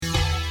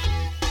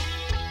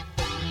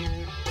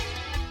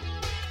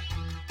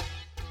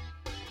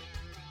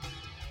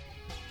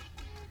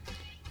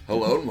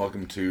Hello and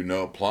welcome to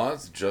No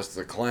Applause, Just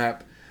the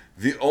Clap,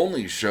 the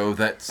only show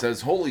that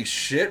says, holy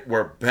shit,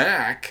 we're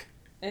back.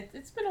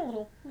 It's been a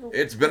little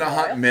It's been a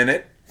hot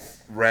minute.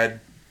 Read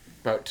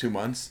about 2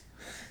 months.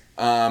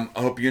 I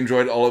hope you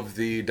enjoyed all of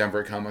the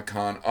Denver Comic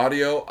Con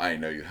audio. I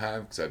know you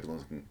have, because I've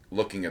been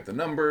looking at the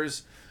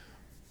numbers.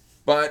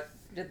 But...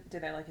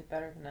 Did I like it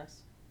better than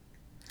this?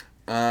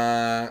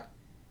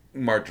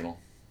 Marginal.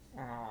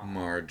 Aww.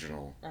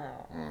 Marginal.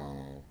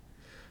 Oh.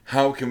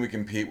 How can we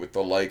compete with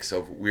the likes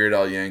of Weird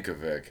Al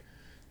Yankovic,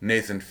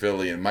 Nathan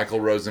Fillion, Michael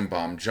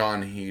Rosenbaum,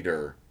 John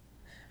Heder?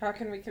 How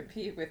can we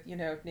compete with,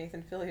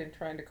 Nathan Fillion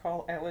trying to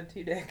call Alan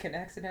Tudyk and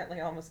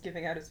accidentally almost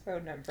giving out his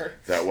phone number?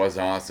 That was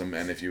awesome,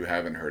 and if you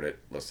haven't heard it,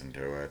 listen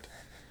to it.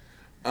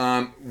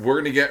 We're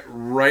going to get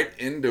right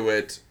into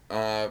it.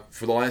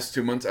 For the last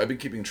 2 months, I've been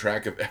keeping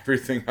track of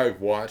everything I've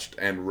watched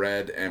and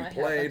read and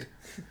played.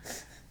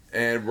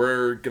 And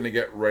we're going to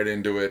get right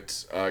into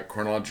it,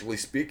 chronologically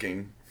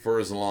speaking, for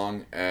as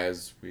long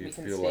as we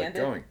feel like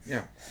going.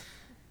 Yeah.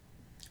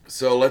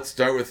 So let's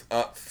start with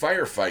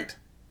Firefight.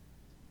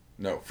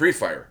 No, Free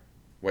Fire.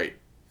 Wait,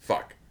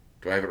 fuck.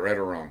 Do I have it right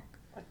or wrong?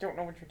 I don't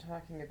know what you're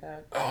talking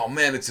about. Oh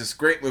man, it's this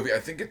great movie. I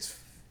think it's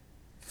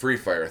Free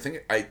Fire.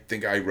 I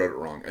think I wrote it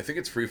wrong. I think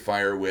it's Free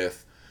Fire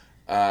with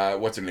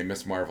what's her name?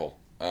 Miss Marvel.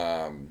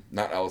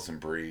 Not Alison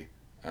Brie.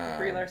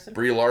 Brie Larson.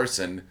 Brie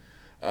Larson.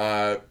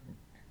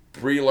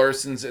 Brie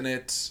Larson's in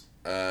it.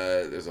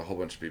 There's a whole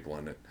bunch of people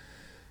in it.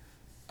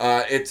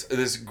 It's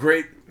this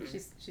great...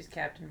 She's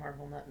Captain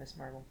Marvel, not Miss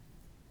Marvel.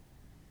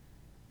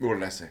 What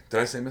did I say? Did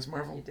I say Miss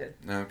Marvel? You did.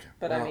 Okay.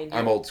 But well, I mean...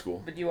 I'm old school.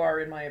 But you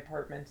are in my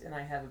apartment, and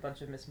I have a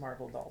bunch of Miss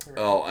Marvel dolls around.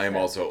 Oh, I am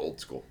also old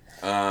school.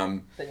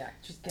 But yeah,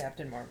 she's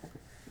Captain Marvel.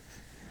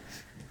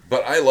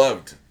 But I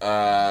loved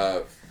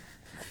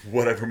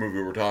whatever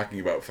movie we're talking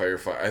about,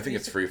 Firefight. I think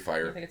it's Free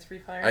Fire. You think it's Free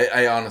Fire?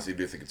 I honestly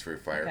do think it's Free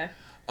Fire.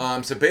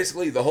 Okay. So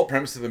basically, the whole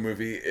premise of the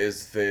movie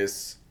is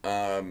this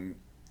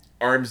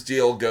arms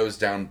deal goes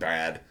down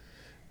bad,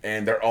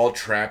 and they're all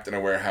trapped in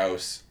a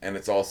warehouse, and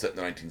it's all set in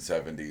the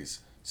 1970s.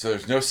 So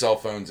there's no cell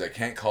phones. They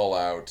can't call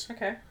out.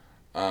 Okay.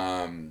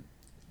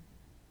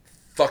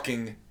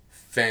 Fucking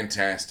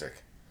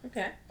fantastic.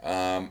 Okay.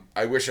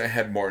 I wish I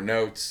had more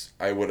notes.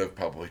 I would have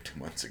probably 2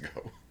 months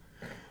ago.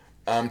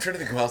 I'm trying to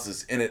think who else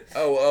is in it.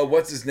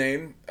 What's his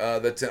name?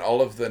 That's in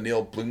all of the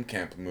Neil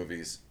Blomkamp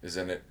movies is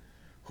in it.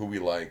 Who we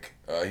like.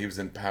 He was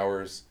in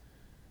Powers.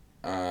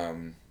 You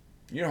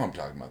know who I'm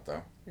talking about,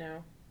 though.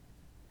 No.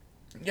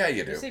 Yeah,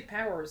 you do. You say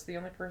Powers, the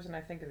only person I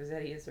think of is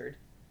Eddie Izzard.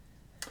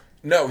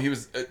 No, he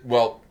was,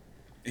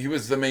 he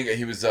was the main guy.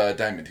 He was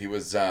Diamond. He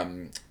was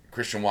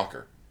Christian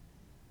Walker.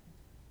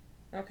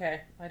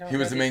 Okay, I don't. He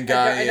was know the main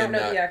guy. I don't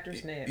know the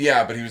actor's name.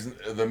 Yeah, but he was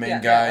the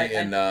main guy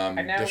in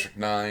I District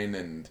 9,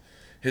 and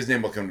his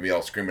name will come to me.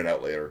 I'll scream it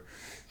out later.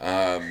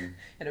 At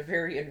a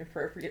very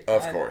inappropriate time.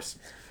 Of course.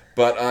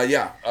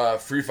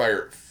 But, Free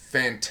Fire,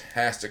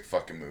 fantastic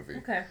fucking movie.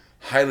 Okay.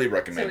 Highly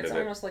recommended it. So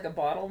it's almost like a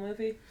bottle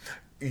movie?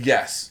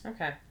 Yes.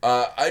 Okay.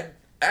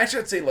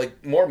 I'd say,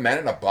 like, more Men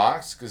in a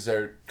Box, because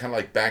they're kind of,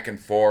 like, back and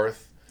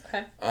forth.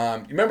 Okay.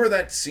 You remember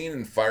that scene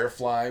in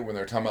Firefly when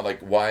they're talking about, like,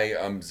 why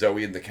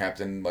Zoe and the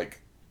captain,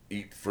 like,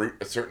 eat fruit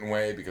a certain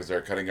way because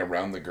they're cutting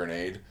around the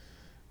grenade?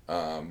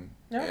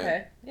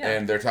 Okay, yeah.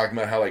 And they're talking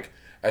about how, like,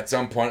 at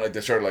some point, like,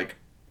 they started, like,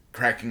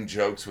 cracking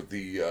jokes with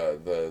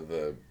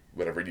the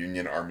whatever,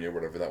 Union Army or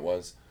whatever that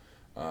was.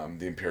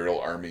 The Imperial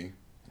Army.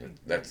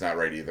 That's not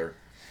right either.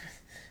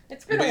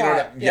 It's been a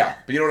while. Yeah,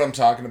 but you know what I'm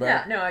talking about?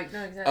 Yeah, no, I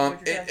know exactly what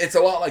you're saying. It's a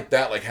lot like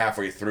that, like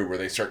halfway through, where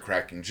they start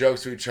cracking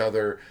jokes to each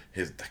other.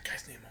 That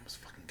guy's name almost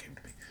fucking came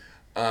to me.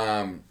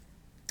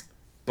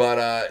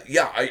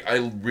 I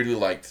really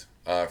liked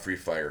Free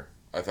Fire.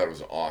 I thought it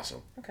was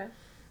awesome. Okay.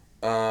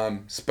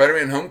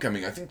 Spider-Man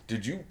Homecoming. I think,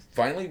 did you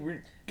finally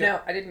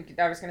No, I didn't.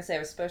 I was going to say I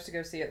was supposed to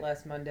go see it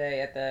last Monday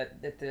at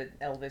the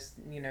Elvis,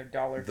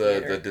 Dollar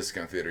Theater. The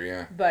discount theater,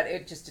 yeah. But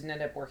it just didn't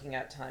end up working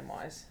out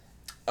time-wise.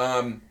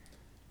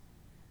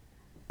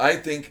 I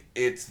think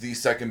it's the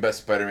second best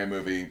Spider-Man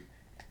movie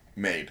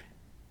made.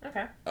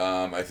 Okay.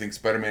 I think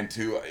Spider-Man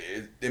 2,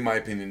 in my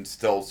opinion,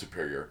 still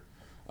superior.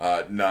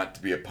 Not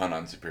to be a pun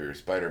on Superior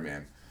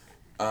Spider-Man.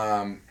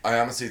 I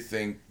honestly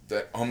think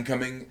that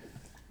Homecoming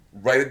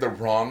righted the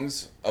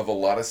wrongs of a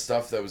lot of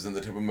stuff that was in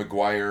the Tobey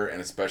Maguire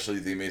and especially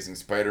the Amazing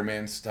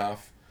Spider-Man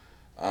stuff.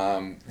 How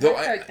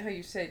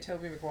you say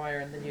Tobey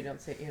Maguire and then you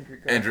don't say Andrew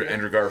Garfield.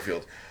 Andrew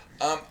Garfield.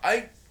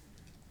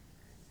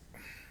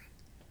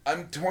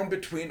 I'm torn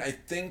between, I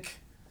think,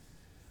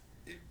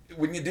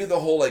 when you do the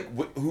whole, like,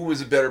 who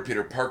was a better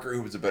Peter Parker,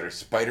 who was a better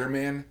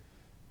Spider-Man?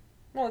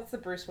 Well, it's the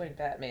Bruce Wayne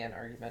Batman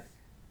argument.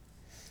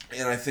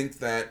 And I think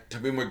that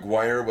Tobey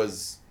Maguire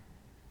was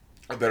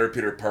a better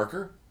Peter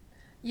Parker.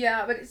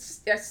 Yeah, but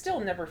I still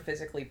never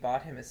physically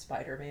bought him as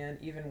Spider-Man,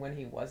 even when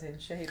he was in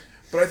shape.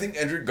 But I think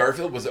Andrew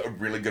Garfield was a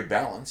really good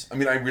balance. I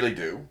mean, I really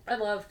do. I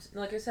loved,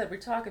 like I said, we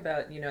talk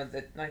about,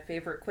 that my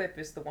favorite quip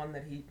is the one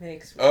that he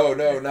makes. Oh,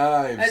 no,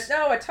 knives.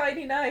 No, a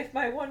tiny knife,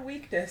 my one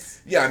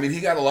weakness. Yeah, I mean,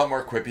 he got a lot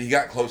more quippy. He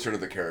got closer to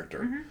the character.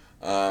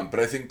 Mm-hmm. But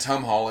I think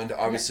Tom Holland,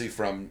 obviously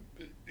from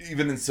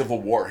even in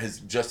Civil War,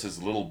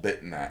 his little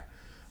bit in that,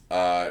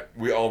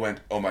 we all went,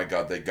 oh my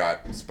god, they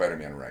got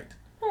Spider-Man right.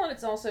 Well, and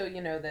it's also,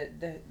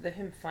 the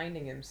him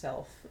finding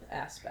himself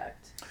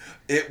aspect.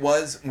 It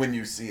was, when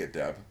you see it,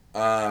 Deb,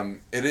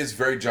 it is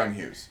very John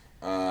Hughes.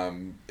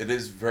 It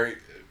is very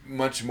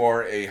much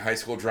more a high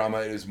school drama.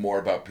 It is more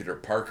about Peter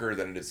Parker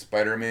than it is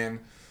Spider-Man.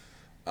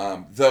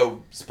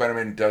 Though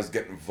Spider-Man does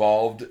get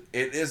involved.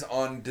 It is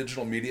on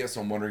digital media,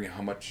 so I'm wondering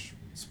how much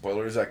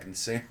spoilers I can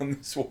say on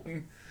this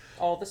one.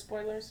 All the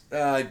spoilers?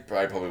 I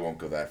probably won't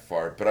go that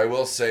far, but I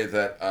will say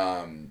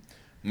that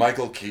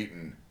Michael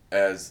Keaton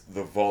as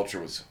the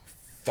Vulture was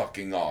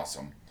fucking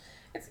awesome.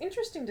 It's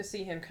interesting to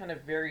see him kind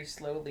of very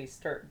slowly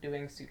start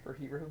doing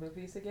superhero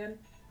movies again.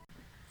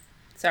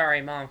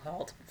 Sorry, Mom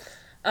called.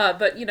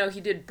 But,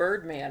 he did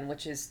Birdman,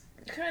 which is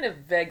kind of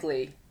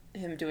vaguely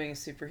him doing a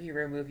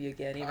superhero movie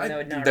again, even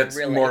though not that's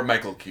really. More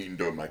Michael Keaton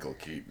doing Michael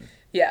Keaton.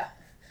 Yeah.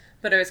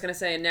 But I was going to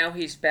say, and now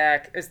he's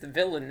back as the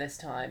villain this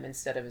time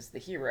instead of as the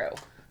hero.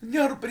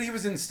 No, but he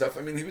was in stuff.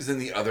 I mean, he was in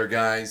The Other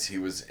Guys. He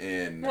was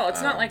in... Well,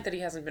 it's not like that he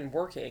hasn't been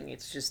working.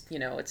 It's just,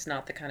 it's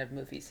not the kind of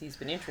movies he's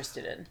been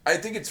interested in. I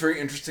think it's very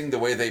interesting the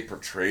way they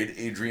portrayed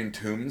Adrian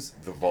Toomes,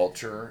 the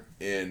Vulture,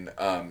 in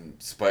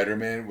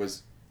Spider-Man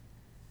was...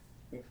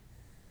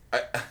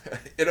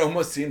 it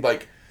almost seemed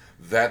like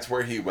that's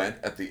where he went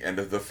at the end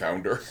of The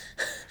Founder.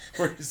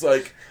 Where he's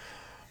like,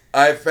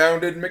 I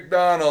founded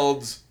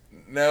McDonald's.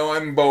 Now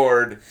I'm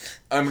bored.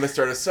 I'm going to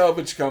start a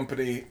salvage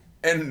company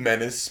and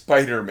menace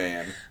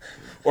Spider-Man.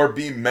 Or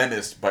be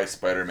menaced by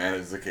Spider-Man,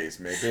 as the case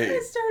may be. I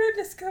started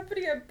this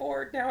company, I'm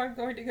bored, now I'm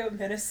going to go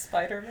menace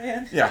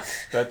Spider-Man. Yeah.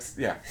 I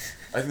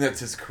think that's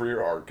his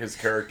career arc, his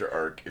character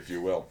arc, if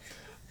you will.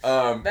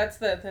 That's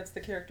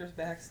the character's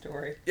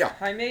backstory. Yeah.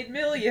 I made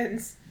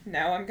millions.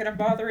 Now I'm gonna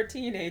bother a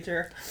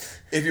teenager.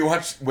 If you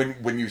watch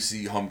when you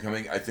see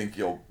Homecoming, I think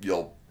you'll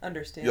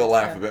understand. You'll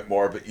laugh a bit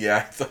more, but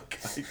yeah,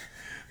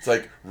 it's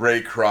like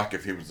Ray Kroc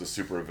if he was a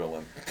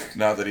supervillain.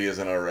 Not that he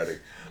isn't already.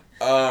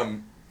 But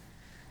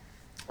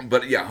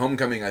yeah,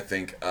 Homecoming, I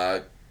think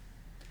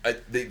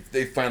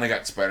they finally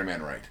got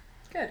Spider-Man right.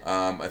 Good.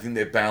 I think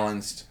they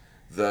balanced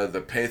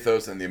the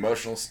pathos and the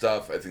emotional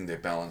stuff. I think they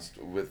balanced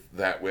with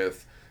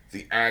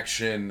the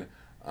action.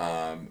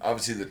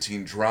 Obviously the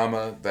teen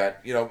drama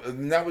that,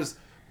 and that was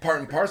part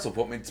and parcel of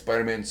what made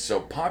Spider-Man so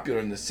popular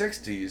in the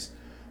 60s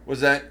was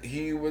that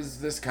he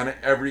was this kind of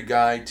every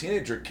guy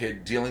teenager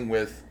kid dealing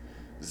with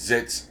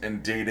zits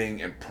and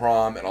dating and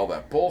prom and all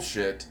that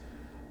bullshit,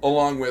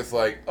 along with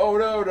like, oh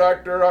no,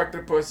 Dr.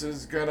 Octopus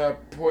is gonna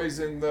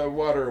poison the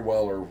water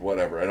well or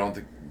whatever. I don't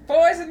think...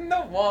 Poison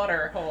the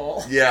water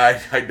hole. Yeah,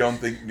 I don't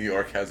think New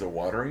York has a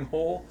watering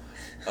hole.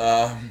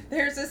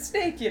 There's a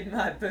snake in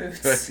my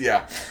boots.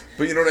 Yeah,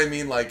 but you know what I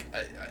mean? Like,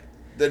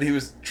 that he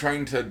was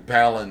trying to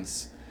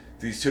balance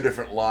these two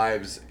different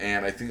lives,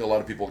 and I think a lot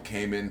of people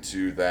came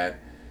into that,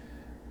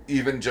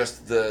 even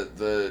just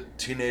the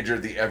teenager,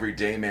 the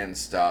everyday man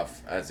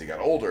stuff, as he got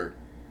older,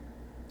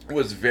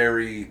 was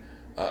very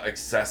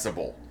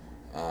accessible.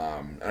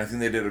 And I think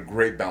they did a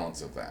great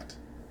balance of that.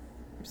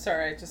 I'm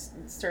sorry, I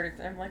just started,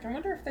 I'm like, I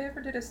wonder if they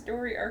ever did a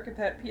story arc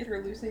about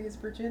Peter losing his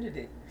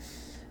virginity.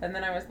 And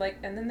then I was like,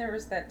 and then there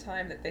was that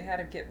time that they had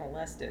him get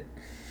molested.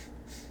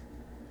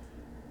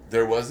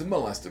 There was a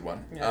molested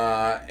one.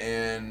 Yeah.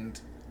 And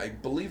I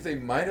believe they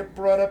might have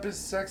brought up his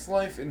sex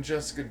life in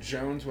Jessica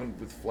Jones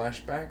with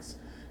flashbacks.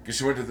 Because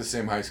she went to the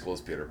same high school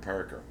as Peter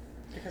Parker.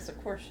 Because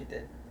of course she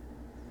did.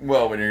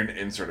 Well, when you're going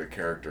to insert a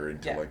character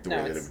into way they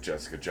did with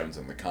Jessica Jones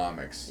in the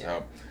comics.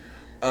 Yeah.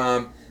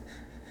 So,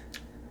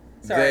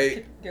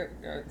 sorry.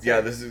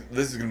 Yeah, this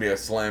is going to be a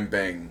slam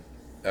bang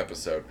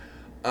episode.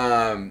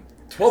 12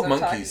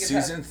 Monkeys,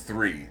 Season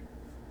 3.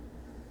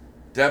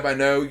 Deb, I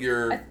know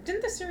you're...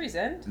 Didn't the series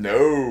end?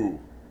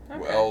 No. Okay.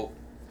 Well,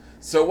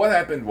 so what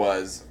happened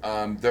was,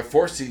 the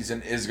fourth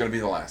season is going to be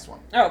the last one.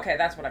 Oh, okay,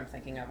 that's what I'm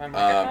thinking of. I'm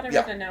like, I thought I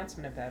read an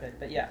announcement about it,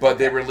 but yeah. But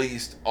they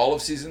released all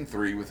of Season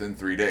 3 within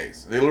 3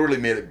 days. They literally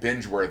made it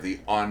binge-worthy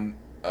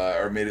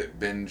or made it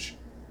binge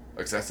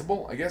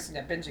accessible, I guess?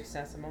 Yeah, binge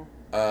accessible.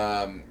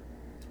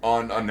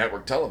 On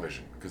network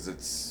television, because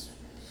it's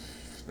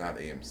not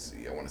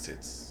AMC. I want to say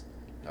it's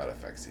not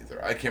FX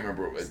either. I can't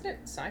remember. Isn't it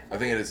sci-fi? I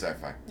think it is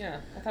sci-fi. Yeah,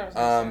 I thought it was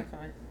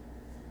sci-fi.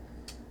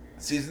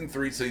 Season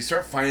 3, so you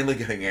start finally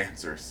getting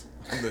answers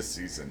on this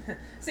season.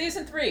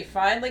 Season 3,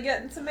 finally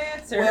getting some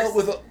answers. Well,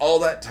 with all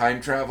that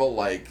time travel,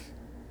 like,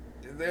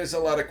 there's a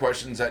lot of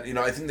questions that,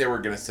 I think they were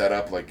going to set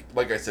up, like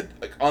I said,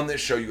 like on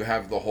this show you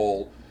have the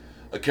whole,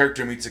 a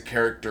character meets a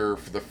character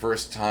for the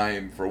first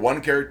time for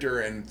one character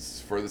and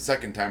for the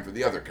second time for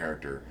the other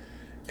character.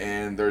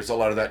 And there's a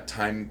lot of that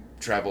time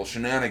travel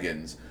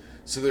shenanigans.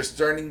 So they're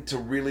starting to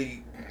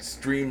really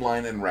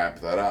streamline and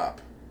wrap that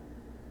up.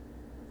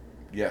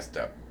 Yes,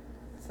 Deb.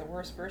 It's the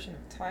worst version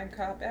of Time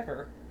Cop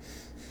ever.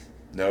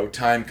 No,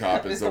 Time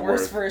Cop is the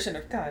worst version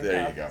of Time Cop.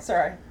 There you go.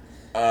 Sorry.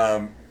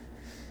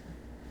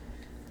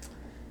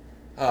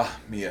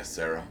 Mia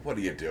Sarah, what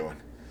are you doing?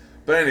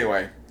 But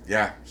anyway,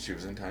 yeah, she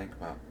was in Time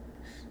Cop.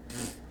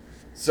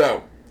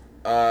 So,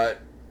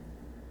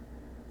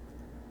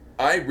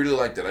 I really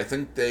liked it. I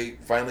think they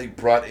finally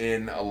brought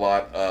in a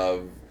lot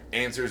of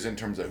answers in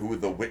terms of who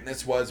the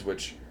witness was,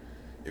 which,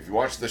 if you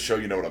watch the show,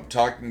 you know what I'm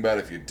talking about.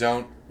 If you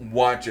don't,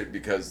 watch it,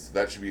 because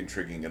that should be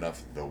intriguing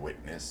enough. The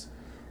witness,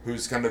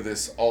 who's kind of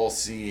this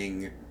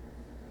all-seeing,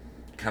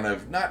 kind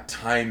of, not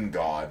time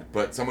god,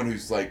 but someone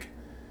who's, like,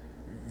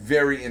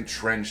 very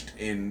entrenched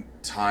in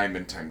time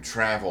and time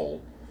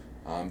travel.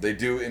 They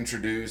do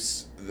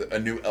introduce a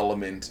new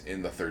element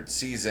in the third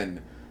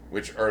season,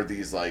 which are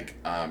these, like,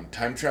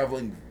 time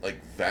traveling,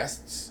 like,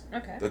 vests.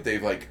 Okay. That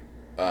they've, like,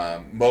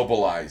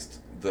 mobilized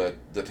the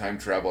time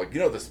travel, like, you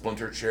know, the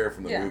splinter chair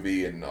from the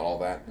movie and all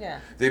that. Yeah.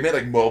 They made,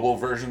 like, mobile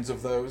versions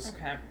of those.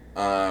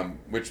 Okay.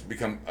 Which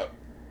become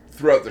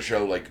throughout the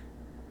show, like,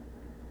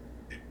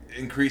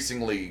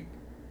 increasingly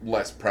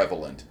less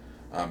prevalent.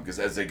 Because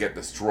as they get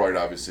destroyed,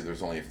 obviously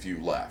there's only a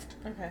few left.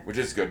 Okay. Which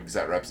is good, because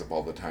that wraps up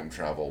all the time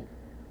travel,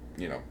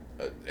 you know,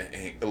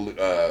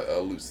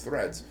 loose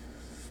threads.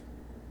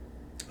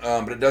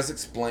 But it does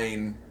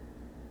explain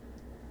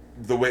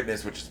the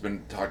witness, which has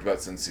been talked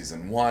about since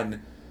season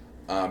 1.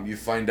 You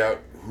find out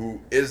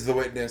who is the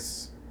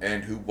witness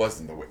and who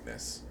wasn't the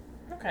witness.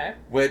 Okay.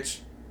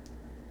 Which,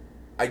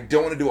 I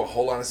don't want to do a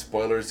whole lot of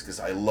spoilers, because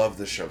I love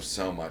the show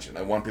so much, and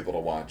I want people to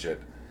watch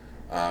it.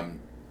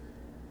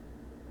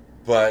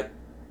 But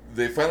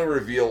they finally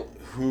reveal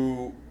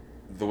who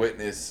the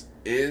witness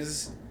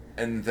is,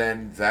 and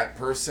then that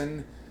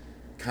person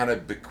kind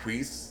of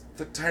bequeaths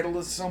the title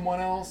to someone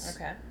else.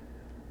 Okay.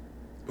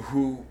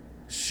 Who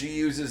she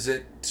uses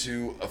it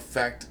to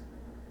affect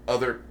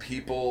other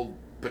people,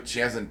 but she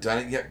hasn't done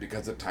it yet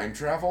because of time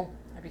travel.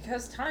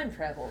 Because time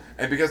travel.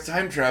 And because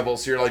time travel,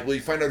 so you're like, well,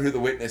 you find out who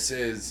the witness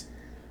is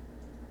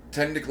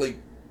technically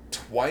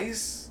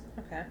twice.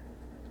 Okay.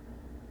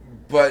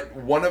 But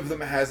one of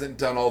them hasn't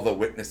done all the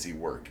witnessy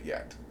work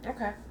yet.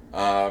 Okay.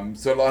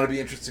 So it'll be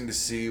interesting to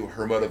see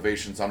her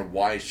motivations on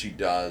why she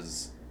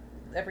does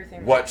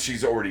everything. What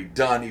she's already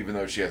done, even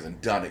though she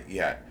hasn't done it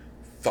yet.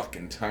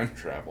 Fucking time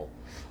travel.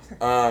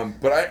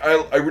 But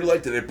I really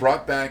liked it. It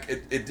brought back...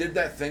 It did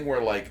that thing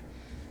where, like,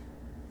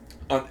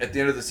 at the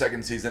end of the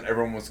second season,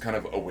 everyone was kind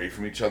of away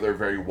from each other,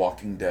 very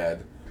Walking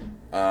Dead.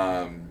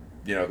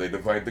 You know, they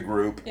divide the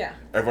group. Yeah.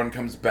 Everyone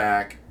comes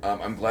back.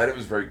 I'm glad it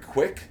was very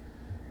quick.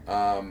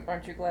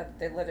 Aren't you glad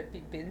they let it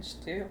be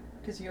binged too?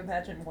 Because you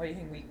imagine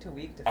waiting week to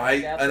week to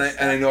I find out this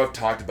stuff. and I know I've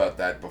talked about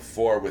that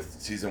before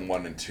with season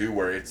 1 and 2,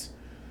 where it's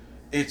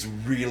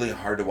really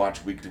hard to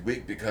watch week to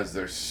week because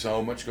there's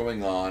so much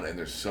going on and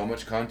there's so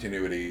much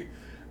continuity.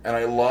 And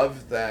I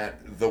love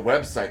that the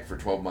website for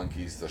 12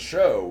 Monkeys, the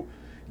show,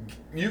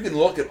 you can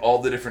look at all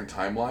the different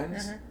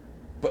timelines,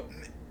 but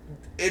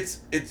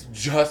it's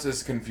just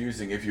as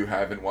confusing if you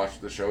haven't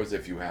watched the show as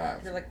if you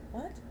have. You're like,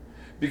 what?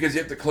 Because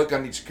you have to click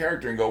on each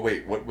character and go,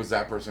 wait, what was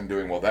that person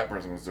doing? Well, that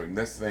person was doing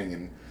this thing,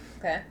 and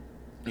okay.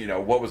 You know,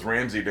 what was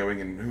Ramsey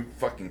doing, and who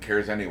fucking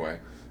cares anyway?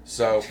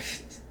 So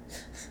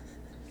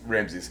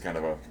Ramsey's kind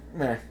of a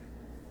meh.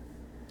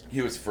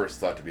 He was first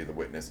thought to be the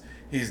witness.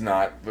 He's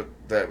not, but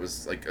that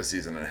was like a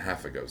season and a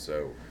half ago,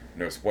 so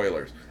no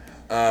spoilers.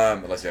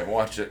 Unless you haven't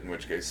watched it, in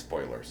which case,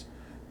 spoilers.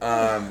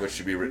 Which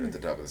should be written at the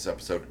top of this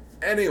episode.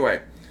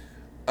 Anyway,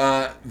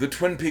 the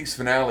Twin Peaks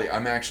finale,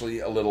 I'm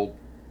actually a little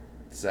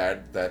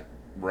sad that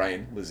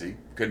Ryan, Lizzie,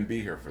 couldn't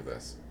be here for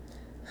this.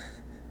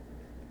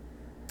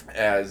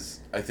 As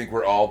I think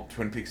we're all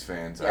Twin Peaks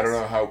fans. Yes. I don't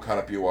know how caught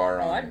up you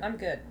are on... I'm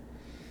good.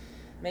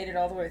 Made it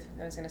all the way...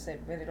 I was going to say,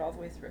 made it all the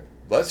way through.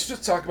 Let's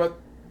just talk about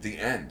the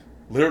end.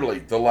 Literally,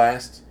 the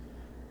last...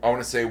 I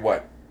want to say,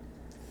 what?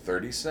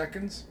 30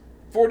 seconds?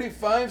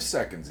 45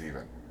 seconds,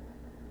 even.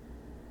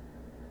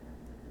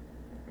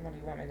 What do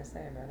you want me to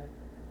say about it?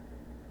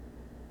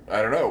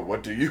 I don't know.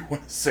 What do you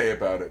want to say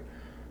about it?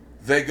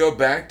 They go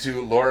back to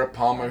Laura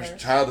Palmer's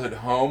childhood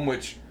home,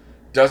 which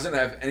doesn't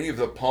have any of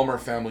the Palmer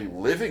family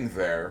living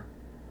there.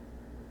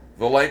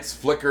 The lights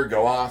flicker,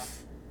 go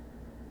off.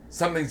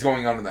 Something's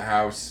going on in the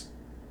house.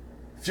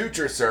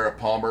 Future Sarah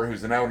Palmer,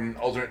 who's now in an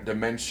alternate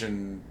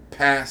dimension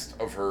past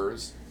of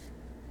hers,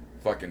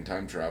 fucking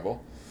time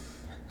travel,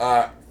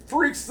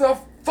 freaks the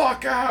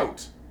fuck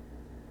out.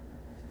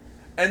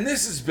 And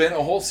this has been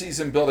a whole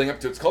season building up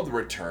to. It's called The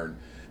Return.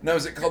 Now,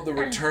 is it called The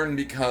Return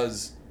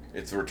because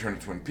it's the return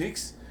of Twin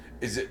Peaks?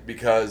 Is it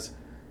because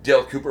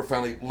Dale Cooper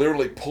finally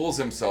literally pulls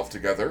himself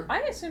together? I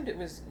assumed it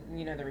was,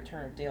 the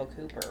return of Dale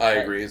Cooper. I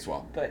agree as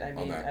well. But, I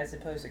mean, I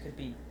suppose it could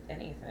be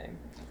anything.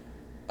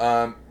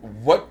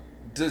 What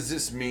does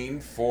this mean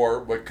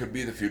for what could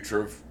be the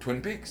future of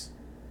Twin Peaks?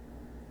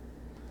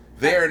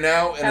 They are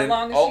now in How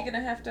long is she going to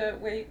have to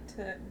wait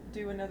to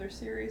do another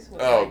series?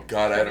 What,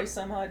 God, I don't...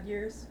 some odd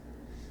years?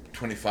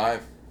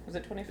 25. Was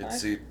it 25?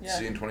 It's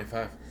seeing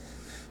 25.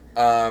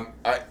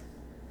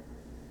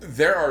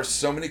 There are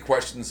so many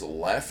questions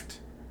left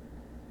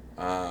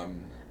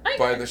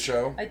by the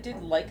show. I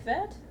did like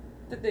that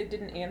they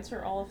didn't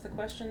answer all of the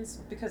questions,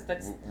 because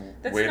that's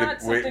way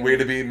not something... Way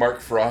to be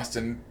Mark Frost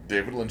and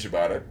David Lynch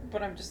about it.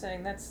 But I'm just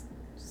saying that's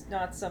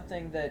not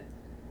something that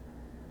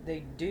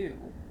they do.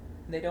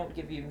 They don't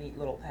give you neat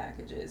little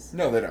packages.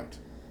 No, they don't.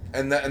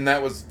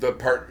 that was the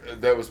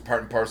part that was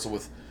part and parcel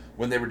with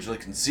when they originally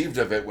conceived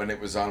of it, when it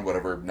was on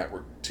whatever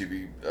network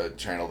TV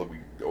channel that we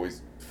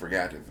always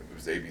forget if it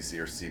was ABC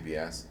or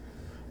CBS.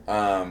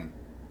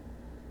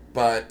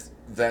 But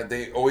that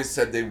they always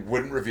said they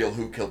wouldn't reveal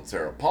who killed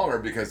Sarah Palmer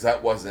because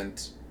that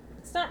wasn't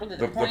It's not really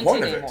the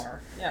point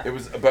anymore. Yeah. It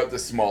was about the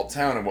small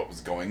town and what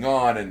was going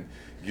on, and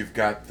you've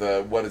got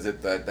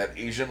that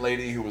Asian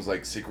lady who was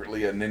like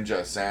secretly a ninja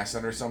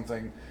assassin or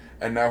something,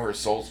 and now her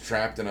soul's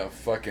trapped in a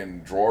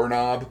fucking drawer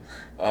knob.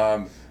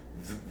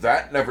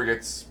 That never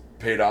gets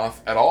paid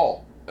off at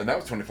all, and that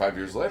was 25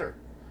 years later.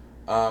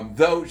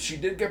 Though she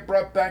did get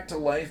brought back to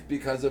life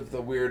because of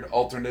the weird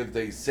alternative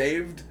they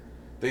saved.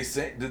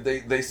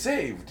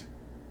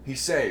 He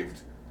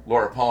saved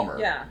Laura Palmer.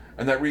 Yeah.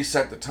 And that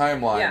reset the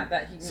timeline. Yeah,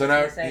 that he so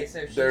now say,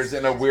 so there's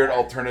in a weird back.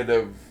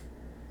 alternative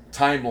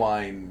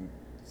timeline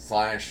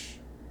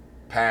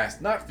 /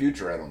 past, not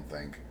future, I don't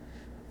think.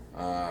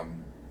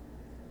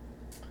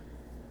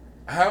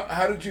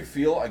 How did you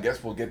feel? I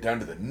guess we'll get down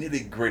to the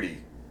nitty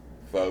gritty,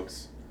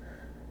 folks.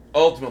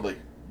 Ultimately,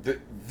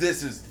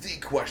 this is the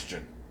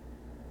question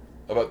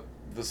about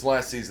this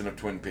last season of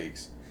Twin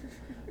Peaks.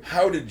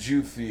 How did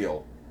you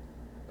feel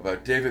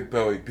about David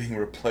Bowie being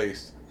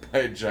replaced by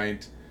a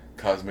giant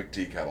cosmic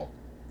tea kettle?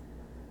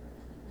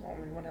 Well, I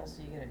mean, what else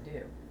are you going to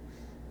do?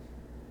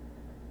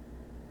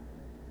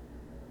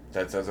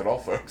 That says it all,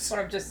 folks. What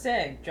I'm just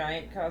saying,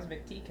 giant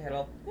cosmic tea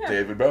kettle. Yeah.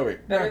 David Bowie.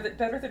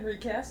 Better than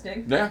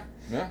recasting. Yeah.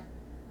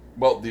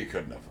 Well, you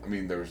couldn't have. I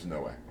mean, there was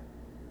no way.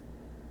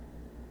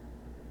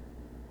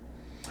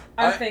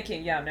 I'm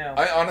thinking, yeah, no.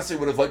 I honestly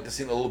would have liked to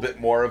see a little bit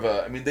more of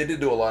a... I mean, they did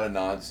do a lot of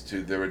nods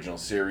to the original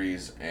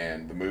series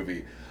and the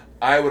movie.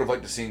 I would have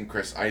liked to see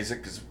Chris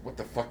Isaac, because what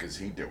the fuck is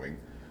he doing?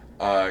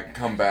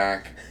 Come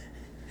back.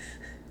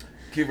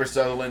 Kiefer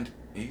Sutherland,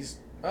 he's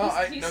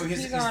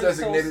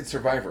designated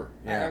Survivor.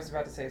 Yeah. I was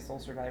about to say Soul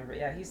Survivor, but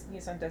yeah, he's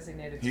on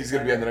designated Survivor. He's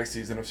going to be on the next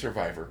season of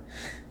Survivor.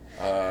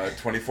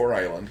 24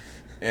 Island.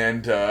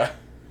 And, I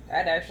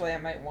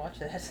might watch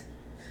that.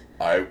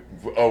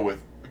 with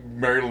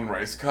Marilyn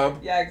Rice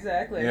Cub? Yeah,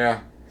 exactly.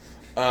 Yeah.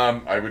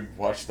 I would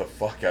watch the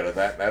fuck out of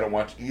that. I don't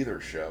watch either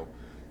show.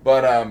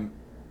 But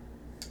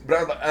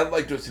I'd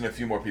like to have seen a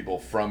few more people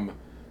from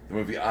the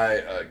movie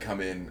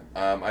come in.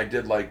 I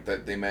did like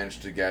that they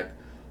managed to get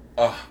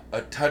a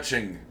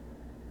touching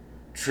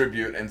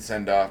tribute and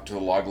send off to the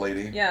log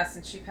lady. Yeah,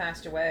 since she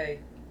passed away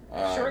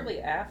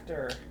shortly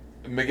after.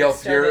 Miguel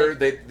Fuhrer,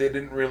 they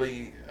didn't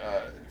really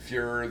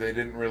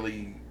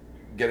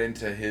get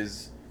into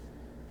his.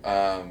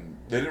 They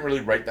didn't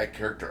really write that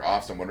character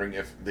off, so I'm wondering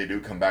if they do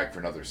come back for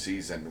another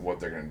season,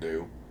 what they're going to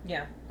do.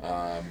 Yeah.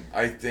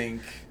 I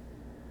think,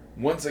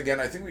 once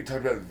again, I think we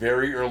talked about it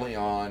very early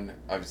on,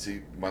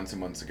 obviously months and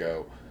months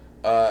ago.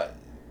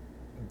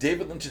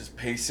 David Lynch's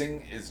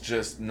pacing is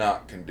just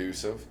not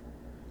conducive.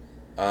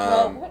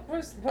 What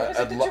was it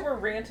that you were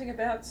ranting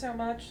about so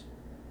much?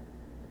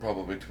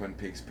 Probably Twin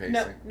Peaks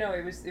pacing. No,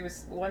 it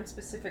was one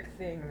specific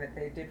thing that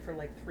they did for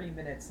like 3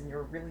 minutes, and you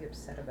were really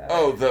upset about it.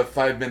 Oh, the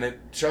 5-minute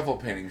shovel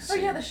painting scene.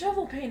 Oh yeah, the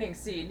shovel painting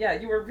scene. Yeah,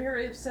 you were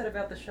very upset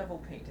about the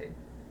shovel painting.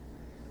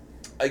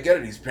 I get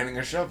it. He's painting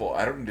a shovel.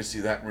 I don't need to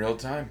see that in real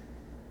time.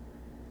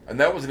 And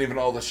that wasn't even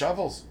all the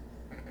shovels.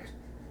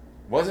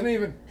 Wasn't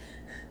even.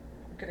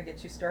 I'm gonna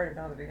get you started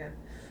on it again.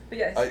 But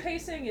yeah, his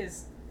pacing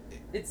it's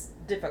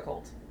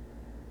difficult.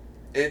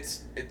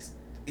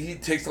 He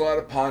takes a lot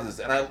of pauses,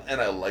 and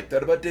I like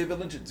that about David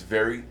Lynch. It's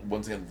very,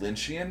 once again,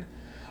 Lynchian.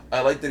 I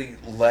like that he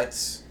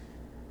lets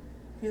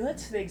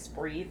things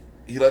breathe.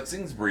 He lets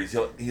things breathe.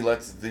 He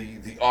lets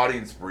the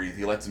audience breathe.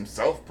 He lets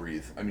himself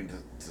breathe. I mean,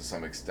 to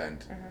some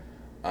extent.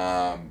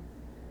 Mm-hmm.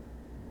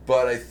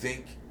 But I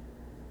think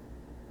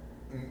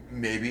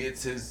maybe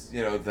it's his,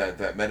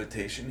 that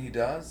meditation he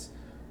does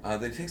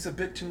that it takes a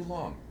bit too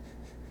long,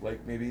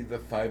 like maybe the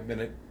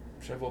 5-minute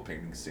shovel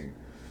painting scene.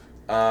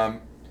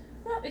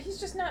 Well, he's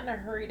just not in a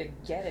hurry to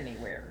get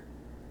anywhere.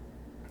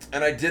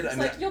 And I did.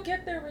 It's you'll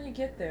get there when you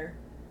get there.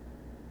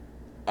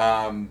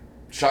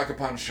 Shock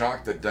upon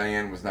shock that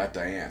Diane was not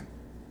Diane.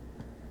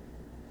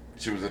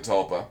 She was a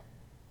tulpa.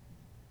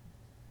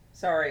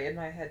 Sorry, in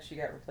my head she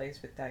got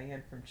replaced with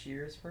Diane from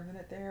Cheers for a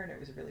minute there, and it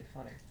was really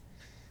funny.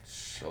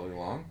 Shelley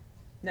Long?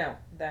 No,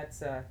 that's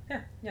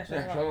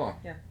Shelley Long.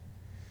 Yeah.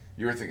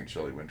 You were thinking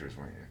Shelley Winters,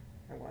 weren't you?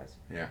 I was.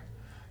 Yeah.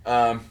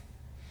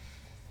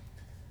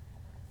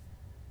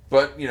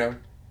 But,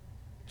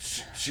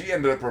 she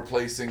ended up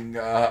replacing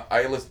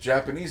eyeless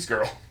Japanese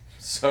girl.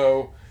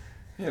 So,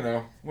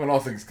 when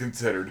all things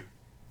considered.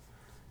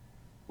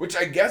 Which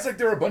I guess,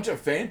 there are a bunch of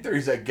fan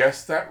theories that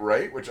guessed that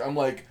right, which I'm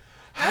like,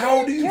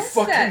 how do you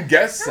fucking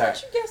guess that?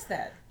 How did you guess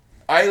that?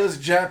 Eyeless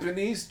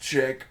Japanese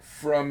chick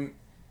from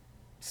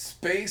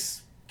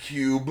Space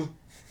Cube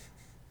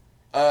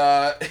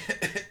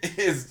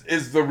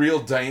is the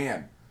real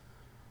Diane.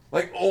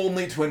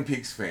 Only Twin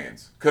Peaks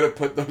fans could have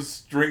put those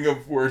string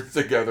of words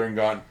together and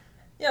gone,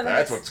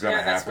 that's what's going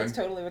to happen. That's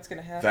totally what's going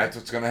to happen. That's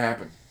what's going to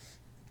happen.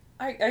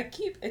 I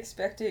keep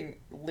expecting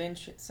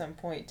Lynch at some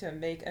point to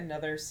make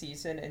another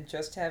season and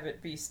just have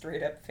it be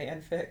straight up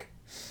fanfic.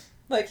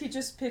 Like, he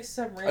just picks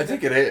some random... I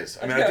think it is.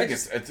 I mean, No, I think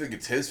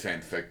it's his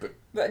fanfic, but...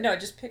 But no,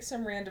 just pick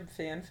some random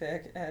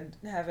fanfic and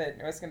have it,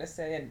 I was going to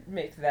say, and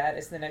make that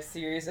as the next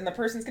series, and the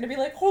person's going to be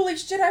like, holy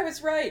shit, I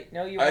was right!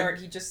 No, you weren't,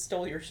 he just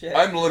stole your shit.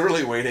 I'm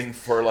literally waiting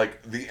for,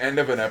 like, the end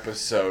of an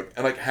episode,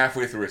 and, like,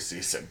 halfway through a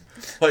season.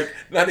 Like,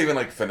 not even,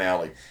 like,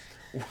 finale.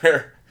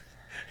 Where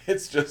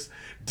it's just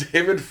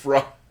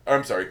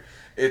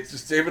it's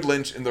just David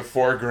Lynch in the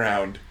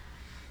foreground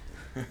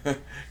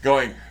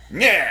going,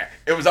 yeah,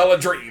 it was all a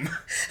dream.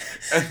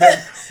 And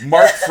then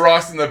Mark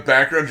Frost in the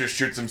background just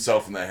shoots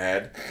himself in the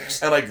head.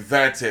 And, like,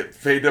 that's it.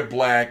 Fade to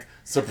black,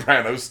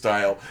 Soprano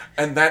style.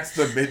 And that's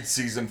the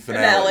mid-season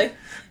finale.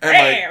 And,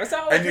 hey, it was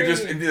all a and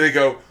dream. and they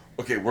go,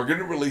 okay, we're going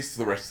to release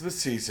the rest of the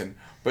season,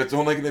 but it's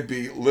only going to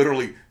be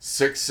literally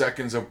 6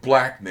 seconds of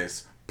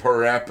blackness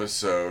per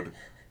episode.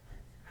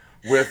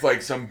 With,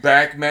 like, some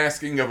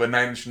backmasking of a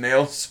Nine Inch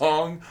Nails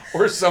song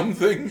or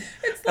something.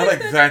 It's and,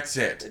 like that's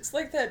it. It's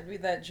like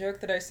that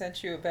joke that I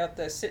sent you about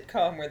the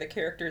sitcom where the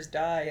characters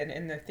die and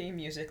in the theme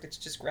music it's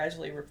just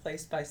gradually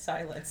replaced by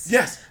silence.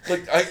 Yes.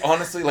 Like, I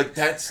honestly, like,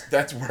 that's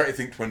where I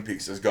think Twin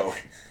Peaks is going.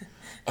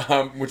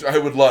 Which I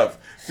would love.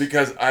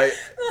 Because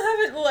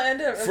We'll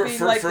end up being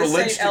like the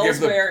Lynch St.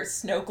 Elsewhere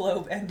Snow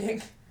Globe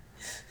ending.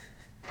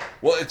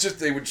 Well, it's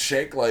just they would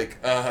shake,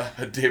 like,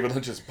 David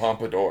Lynch's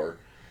Pompadour.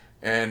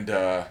 And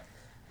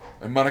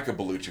Monica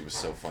Bellucci was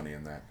so funny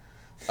in that.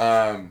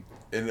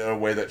 In a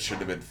way that should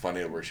have been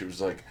funny, where she was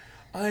like,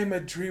 I'm a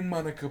dream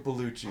Monica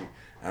Bellucci.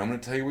 And I'm going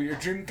to tell you what your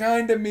dream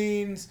kind of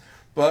means.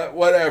 But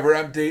whatever,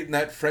 I'm dating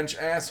that French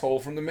asshole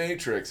from The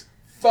Matrix.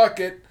 Fuck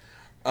it.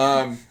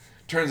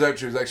 Turns out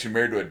she was actually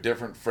married to a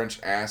different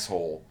French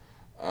asshole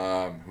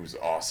who's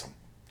awesome.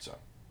 So.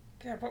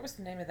 God, what was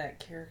the name of that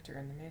character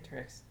in The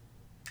Matrix?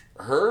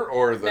 Her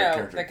or the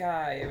character? No, the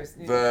guy. It was...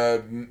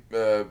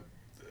 The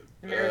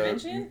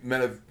Merovingian?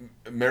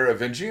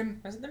 Merovingian?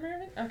 Was it the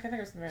Merovingian? Okay, I think it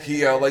was the Merovingian.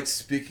 He likes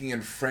speaking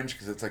in French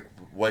because it's like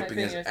wiping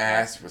his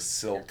ass with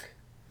silk.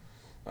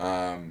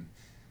 But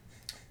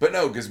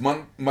no, because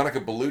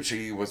Monica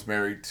Bellucci was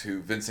married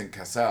to Vincent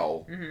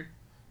Cassel,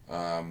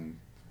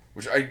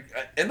 which I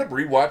end up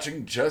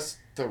rewatching just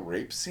the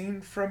rape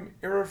scene from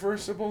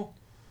Irreversible.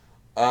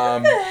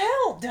 What the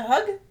hell,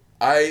 Doug?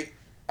 I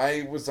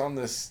was on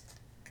this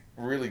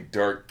really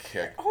dark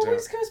kick. It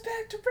always goes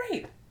back to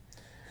rape.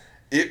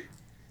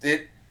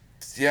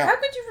 Yeah. How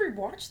could you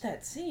rewatch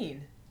that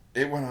scene?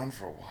 It went on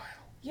for a while.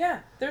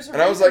 Yeah, there's a.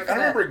 And I was like, I don't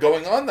remember it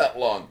going on that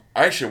long.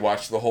 I should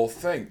watch the whole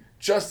thing,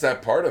 just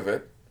that part of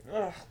it.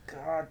 Oh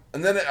God.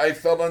 And then I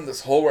fell down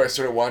this hole where I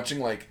started watching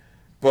like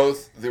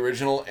both the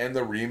original and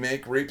the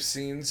remake rape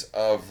scenes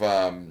of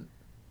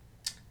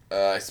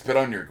Spit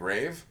on Your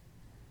Grave.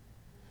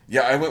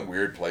 Yeah, I went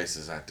weird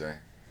places that day.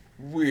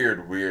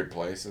 Weird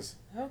places.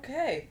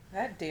 Okay,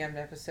 that damned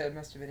episode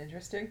must have been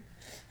interesting.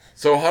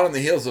 So hot on the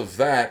heels of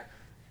that,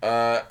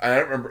 I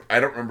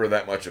don't remember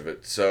that much of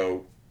it.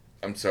 So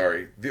I'm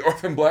sorry. The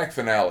Orphan Black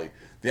finale,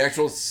 the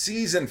actual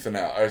season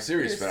finale, or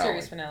series finale.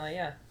 Series finale,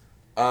 yeah.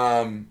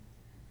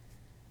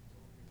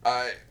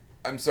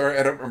 I'm sorry,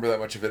 I don't remember that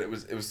much of it. It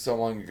was so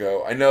long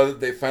ago. I know that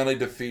they finally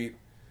defeat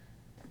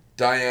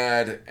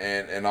Dyad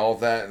and all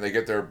that, and they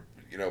get their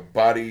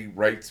body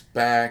rights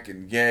back,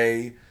 and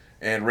yay.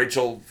 And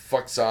Rachel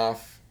fucks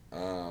off,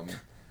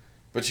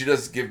 but she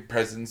does give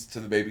presents to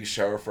the baby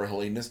shower for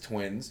Helena's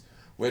twins,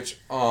 which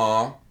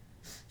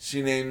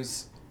she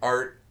names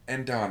Art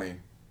and Donnie.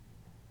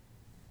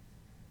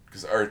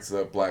 Because Art's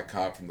the black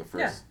cop from the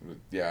first,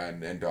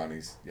 and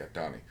Donnie's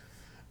Donnie.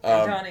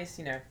 Donnie's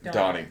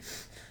Donnie.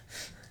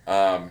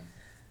 I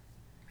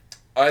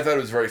thought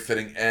it was very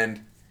fitting,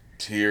 and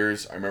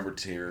tears. I remember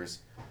tears.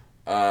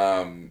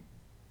 I'm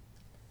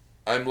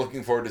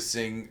looking forward to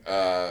seeing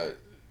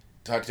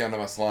Tatiana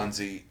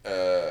Maslany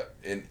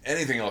in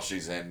anything else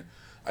she's in.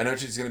 I know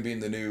she's going to be in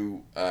the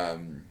new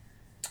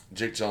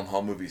Jake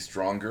Gyllenhaal movie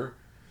Stronger.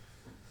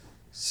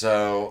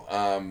 So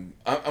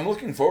I'm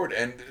looking forward,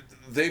 and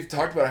they've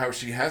talked about how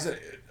she has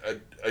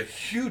a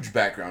huge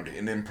background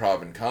in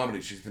improv and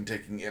comedy. She's been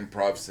taking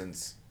improv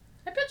since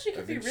I bet she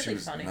could be really she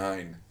was funny.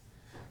 9.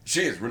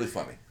 She is really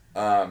funny.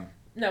 No,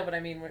 but I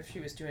mean, if she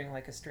was doing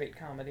like a straight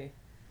comedy.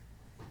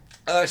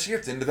 She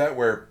gets into that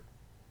where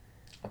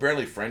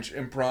apparently French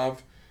improv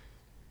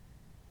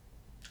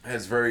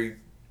has very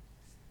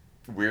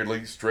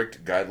weirdly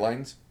strict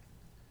guidelines.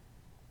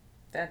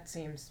 That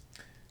seems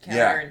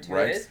counterintuitive,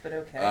 right? But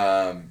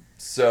okay.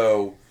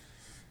 So,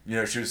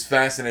 she was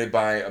fascinated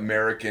by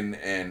American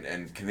and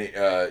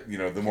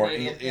the more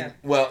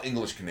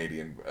English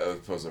Canadian as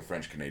opposed to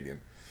French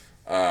Canadian.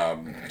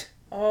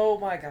 Oh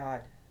my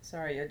God!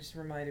 Sorry, it just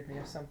reminded me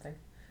of something.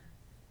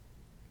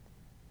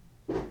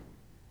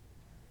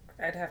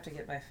 I'd have to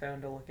get my phone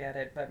to look at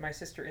it, but my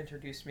sister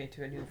introduced me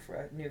to a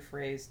new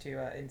phrase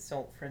to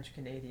insult French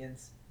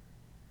Canadians.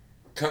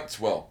 Cunt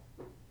swell.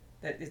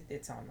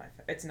 It's on my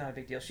phone. It's not a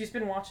big deal. She's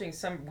been watching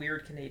some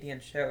weird Canadian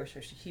show, so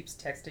she keeps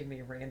texting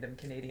me random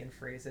Canadian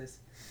phrases.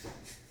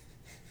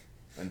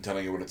 And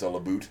telling you what it's all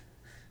about?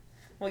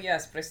 Well,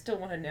 yes, but I still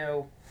want to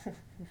know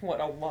what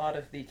a lot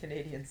of the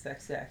Canadian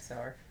sex acts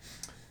are.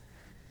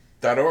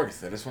 .org.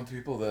 They just want the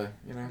people to,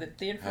 have the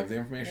They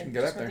information,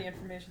 get just out want there. the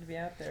information to be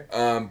out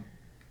there.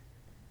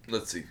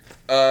 Let's see.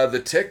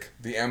 The Tick,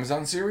 the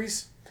Amazon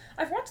series.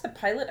 I've watched the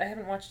pilot. I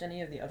haven't watched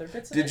any of the other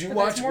bits of Did it. you but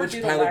watch- that's more which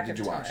due to pilot lack did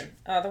of you watch?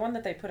 time. The one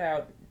that they put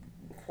out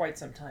quite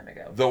some time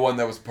ago. The one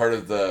that was part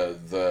of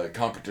the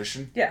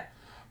competition? Yeah.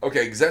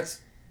 Okay, because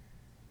that's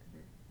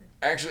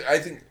actually, I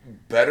think,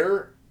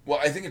 better. Well,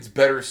 I think it's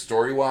better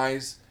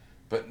story-wise,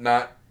 but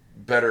not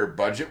better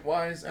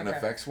budget-wise and Okay.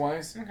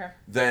 effects-wise Okay.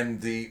 than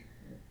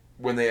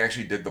when they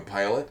actually did the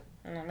pilot.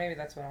 Well, maybe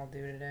that's what I'll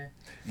do today.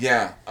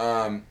 Yeah,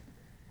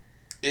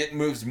 it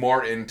moves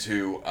more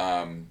into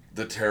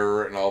the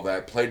terror and all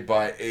that, played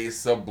by a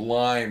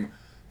sublime...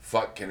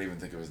 can't even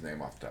think of his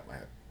name off the top of my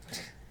head.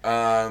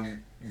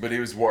 But he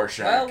was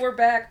Rorschach. Well, we're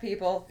back,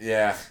 people.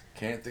 Yeah,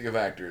 can't think of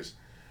actors.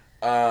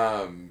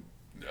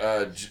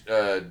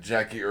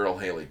 Jackie Earle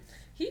Haley.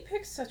 He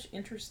picks such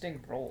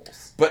interesting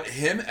roles. But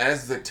him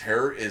as the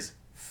terror is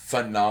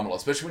phenomenal,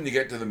 especially when you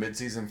get to the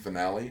mid-season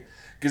finale,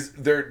 because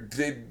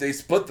they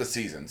split the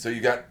season. So you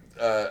got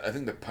I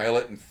think the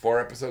pilot in 4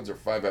 episodes or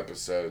 5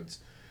 episodes,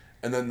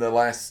 and then the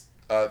last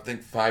I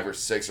think 5 or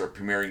 6 are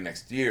premiering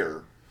next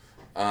year,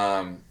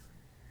 and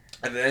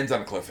it ends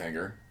on a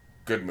cliffhanger.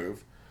 Good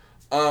move.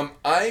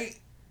 I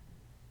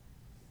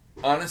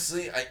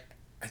honestly I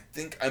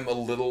think I'm a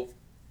little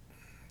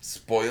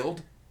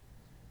spoiled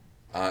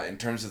in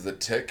terms of the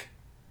Tick.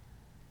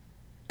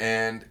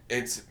 And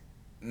it's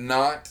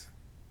not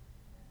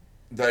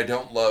that I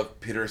don't love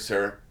Peter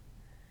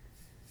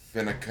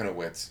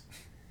Serafinowicz.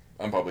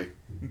 I'm probably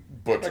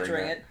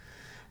butchering that. it.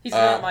 He's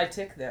not my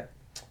Tick, though.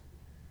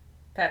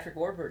 Patrick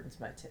Warburton's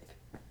my Tick.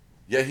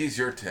 Yeah, he's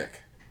your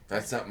Tick.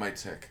 That's not my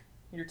Tick.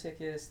 Your Tick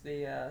is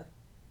the,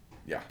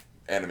 Yeah,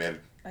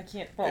 animated. I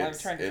can't... Well, I'm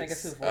trying to think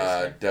of who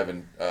voiced him.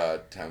 Devin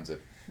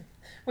Townsend.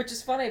 Which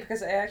is funny,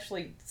 because I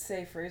actually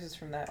say phrases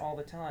from that all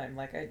the time.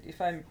 Like,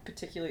 if I'm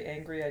particularly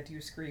angry, I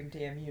do scream,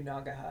 "Damn you,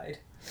 Nagahide."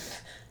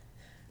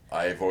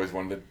 I've always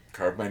wanted to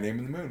carve my name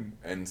in the moon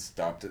and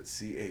stopped at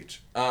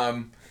CH.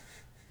 Even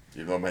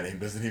though my name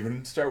doesn't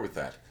even start with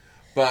that.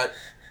 But,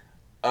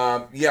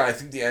 yeah, I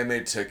think the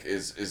animated Tick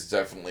is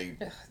definitely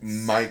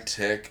my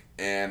Tick,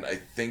 and I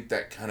think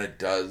that kind of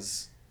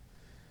does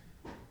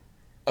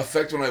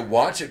affect when I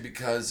watch it,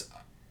 because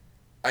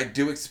I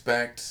do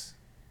expect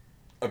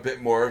a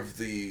bit more of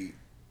the...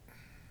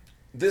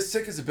 This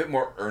Tick is a bit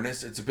more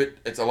earnest.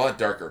 It's a lot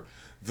darker.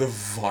 The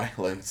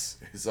violence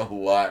is a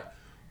lot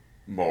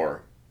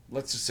more.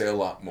 Let's just say a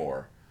lot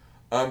more.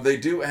 They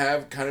do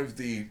have kind of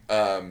the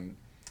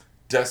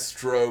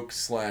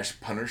Deathstroke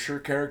 / Punisher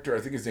character.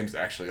 I think his name's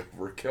actually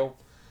Overkill.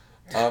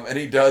 And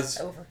he does...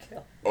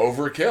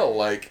 Overkill.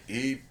 Like,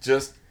 he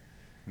just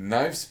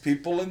knives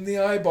people in the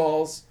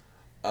eyeballs.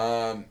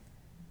 Though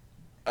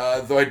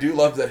I do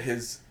love that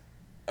his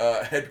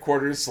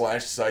headquarters /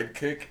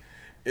 sidekick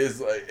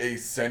is a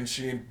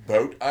sentient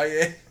boat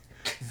IA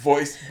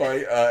voiced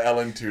by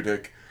Ellen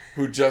Tudyk,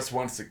 who just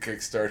wants to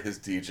kickstart his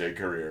DJ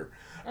career.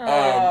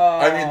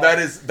 I mean, that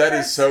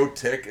is so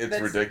Tick, it's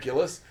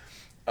ridiculous.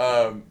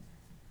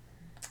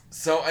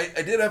 So I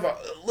did have a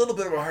little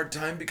bit of a hard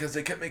time, because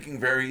they kept making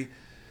very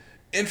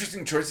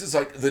interesting choices.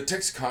 Like, the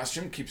Tick's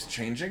costume keeps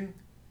changing.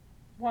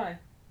 Why?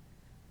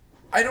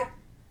 I don't...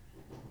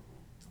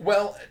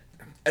 Well,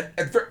 at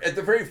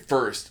the very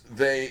first,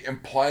 they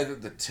imply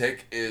that the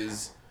Tick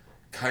is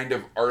kind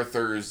of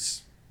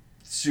Arthur's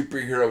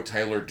superhero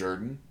Tyler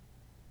Durden.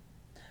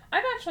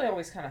 I've actually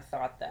always kind of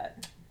thought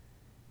that.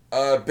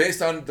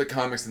 Based on the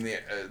comics and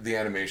the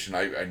animation,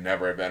 I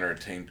never have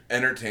entertained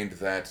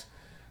that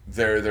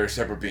they're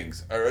separate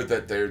beings, or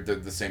that they're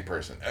the same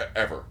person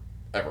ever.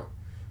 Well,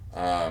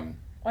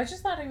 I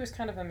just thought he was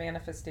kind of a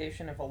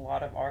manifestation of a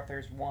lot of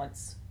Arthur's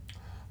wants.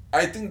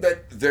 I think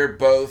that they're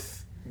both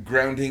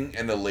grounding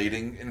and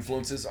elating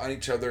influences on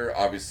each other.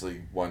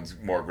 Obviously, one's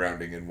more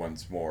grounding and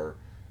one's more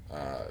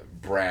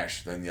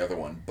brash than the other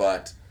one.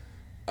 But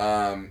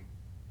I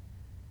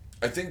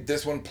think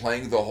this one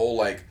playing the whole,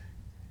 like,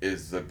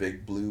 is the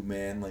big blue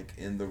man, like,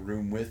 in the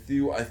room with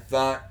you? I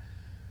thought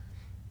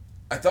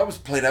it was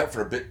played out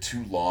for a bit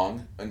too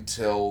long,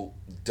 until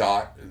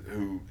Dot,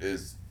 who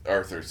is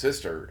Arthur's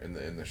sister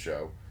in the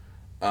show,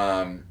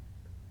 finally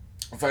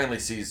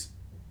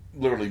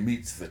literally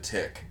meets the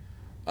Tick.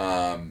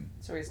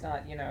 So he's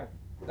not,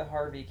 the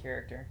Harvey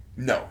character.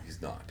 No, he's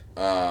not.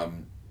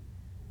 And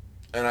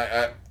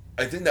I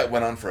think that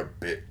went on for a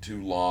bit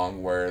too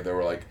long, where they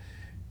were like,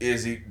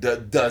 does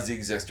he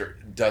exist or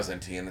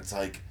doesn't he? And it's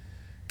like,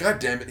 God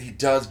damn it, he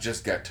does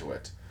just get to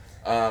it.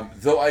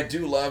 Though I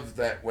do love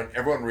that when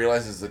everyone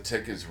realizes the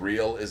Tick is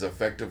real, is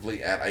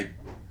effectively at,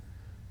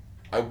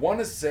 I want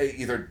to say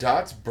either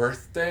Dot's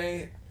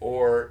birthday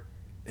or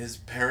his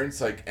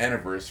parents' like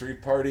anniversary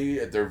party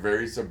at their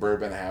very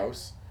suburban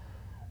house,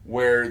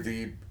 where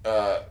the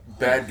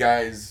bad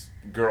guy's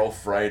girl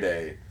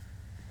Friday,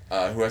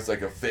 who has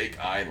like a fake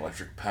eye and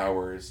electric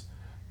powers,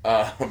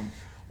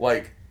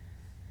 like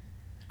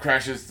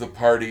crashes the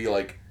party,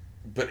 like,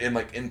 but in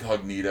like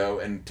incognito,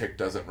 and Tick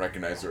doesn't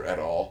recognize her at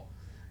all,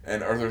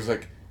 and Arthur's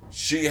like,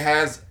 she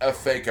has a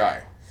fake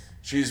eye.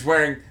 She's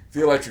wearing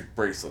the electric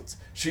bracelets.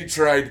 She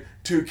tried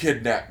to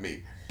kidnap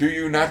me. Do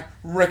you not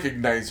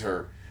recognize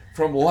her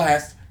from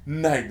last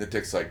night? The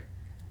Tick's like,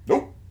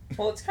 nope.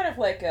 Well, it's kind of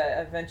like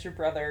Venture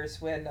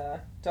Brothers when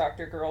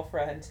Dr.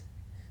 Girlfriend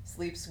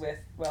sleeps with,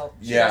 well,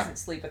 she doesn't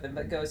sleep with him,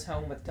 but goes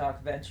home with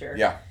Doc Venture.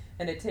 Yeah.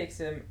 And it takes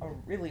him a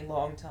really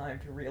long time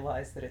to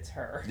realize that it's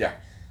her. Yeah.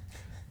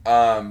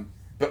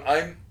 But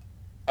I'm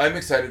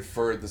excited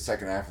for the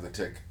second half of the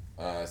Tick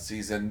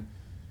season.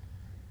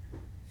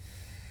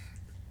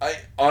 I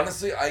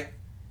honestly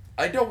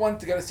don't want it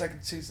to get a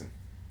second season.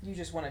 You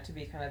just want it to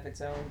be kind of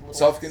its own little...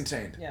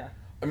 Self-contained. Yeah.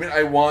 I mean,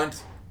 I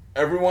want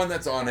everyone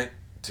that's on it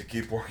to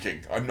keep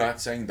working. I'm not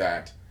saying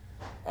that.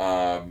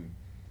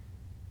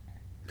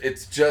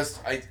 It's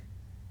just, I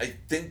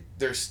think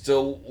they're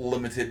still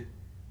limited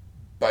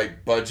by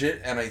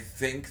budget, and I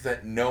think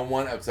that no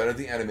one outside of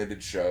the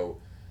animated show,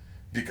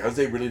 because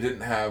they really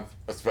didn't have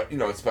a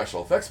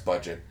special effects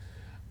budget,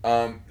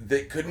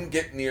 they couldn't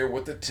get near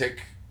what the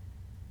Tick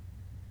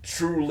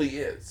truly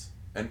is.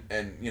 And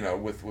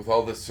with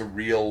all the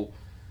surreal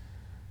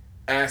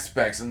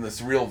aspects and the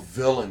surreal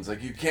villains,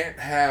 like you can't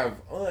have.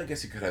 Well, I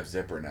guess you could have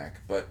Zipperneck,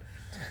 but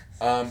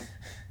I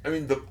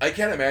mean, I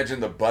can't imagine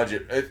the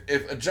budget.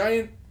 If a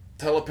giant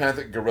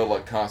telepathic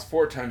gorilla costs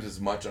 4 times as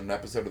much on an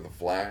episode of The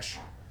Flash,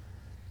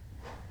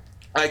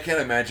 I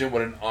can't imagine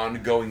what an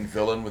ongoing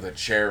villain with a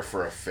chair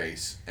for a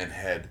face and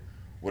head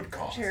would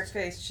cost. Chair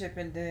face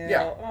Chippendale.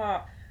 Yeah.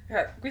 Oh,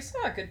 God, we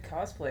saw a good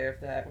cosplay of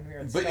that when we were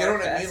at But Starfest. you know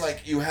what I mean?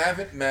 Like, you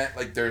haven't met,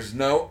 like,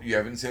 you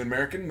haven't seen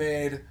American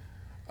Made,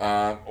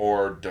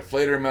 or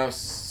Deflator Mouse,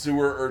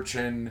 Sewer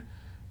Urchin,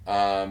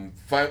 the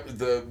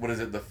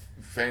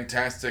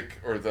Fantastic,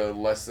 or the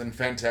Less Than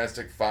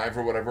Fantastic 5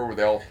 or whatever, where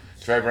they all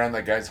drive around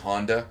that guy's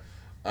Honda.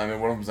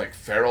 And one of them's like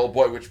Feral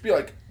Boy, which would be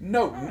like,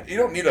 no, you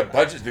don't need a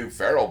budget to do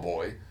Feral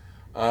Boy.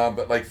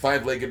 But like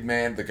Five-Legged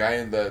Man, the guy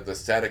in the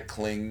static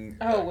cling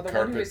the one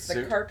who was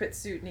suit. the carpet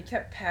suit, and he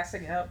kept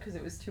passing out because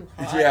it was too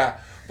hot. Yeah,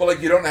 but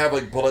like you don't have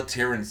like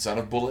Bulleteer and Son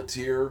of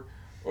Bulleteer,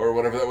 or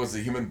whatever that was,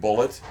 the Human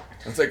Bullet.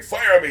 It's like,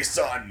 fire me,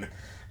 son!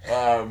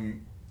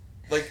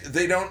 Like,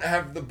 they don't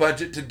have the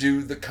budget to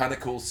do the kind of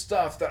cool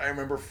stuff that I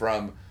remember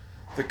from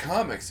the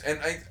comics. And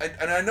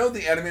I know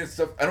the animated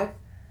stuff, I don't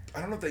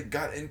know if they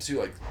got into,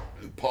 like,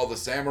 Paul the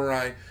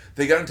Samurai.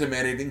 They got into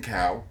Man-Eating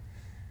Cow.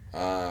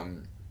 But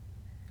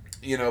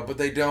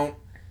they don't...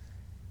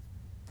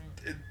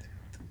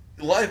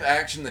 Live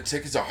action, the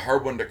Tick is a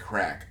hard one to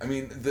crack. I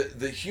mean,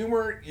 the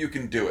humor, you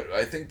can do it.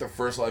 I think the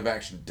first live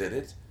action did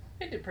it.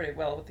 They did pretty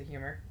well with the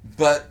humor.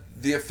 But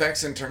the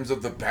effects in terms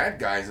of the bad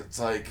guys, it's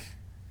like...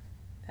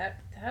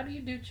 How do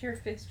you do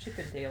Chair-Face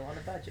Chippendale on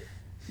a budget?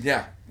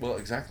 Yeah, well,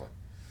 exactly.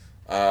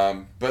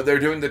 But they're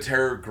doing the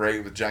Terror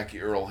great with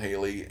Jackie Earle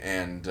Haley,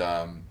 and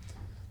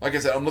like I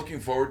said, I'm looking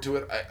forward to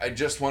it. I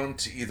just want them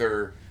to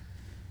either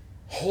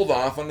hold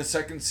off on the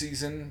second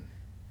season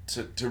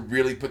to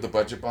really put the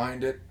budget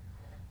behind it.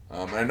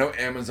 And I know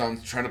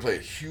Amazon's trying to play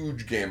a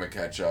huge game of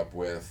catch up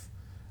with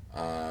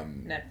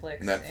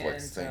Netflix.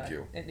 And, thank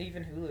you. And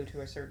even Hulu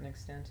to a certain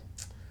extent.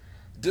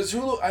 Does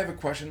Hulu, I have a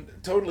question,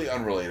 totally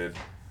unrelated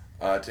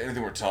to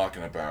anything we're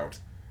talking about.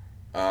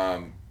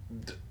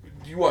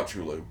 Do you watch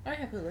Hulu? I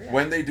have Hulu, yeah.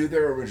 When they do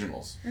their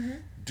originals, mm-hmm.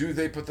 do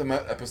they put them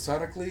out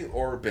episodically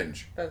or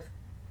binge? Both.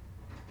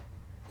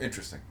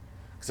 Interesting.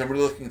 Because I'm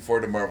really looking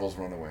forward to Marvel's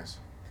Runaways.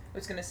 I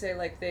was going to say,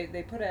 like,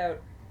 they put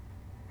out,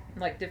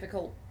 like,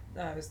 difficult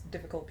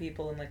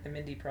people in, like, the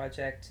Mindy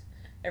Project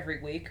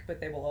every week, but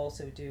they will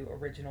also do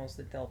originals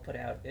that they'll put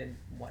out in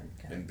one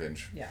kind in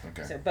binge. Yeah.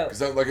 Okay. So both.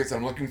 Because, like I said,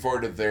 I'm looking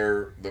forward to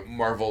the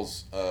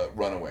Marvel's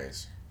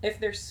Runaways. If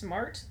they're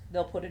smart,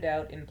 they'll put it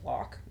out in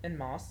block, in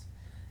Moss,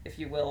 if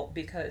you will,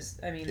 because,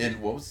 I mean...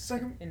 In, what was the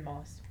second? In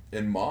Moss.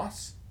 In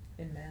Moss?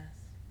 In Mass.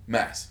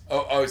 Mass.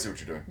 Oh, I see what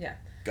you're doing. Yeah.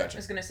 Gotcha. I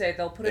was going to say,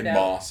 they'll put it in out...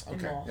 Moss. In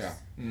Okay, Moss. yeah.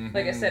 Mm-hmm.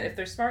 Like I said, if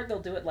they're smart, they'll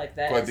do it like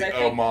that. Quite the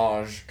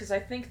homage. Because I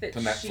think that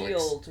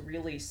S.H.I.E.L.D.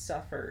 really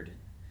suffered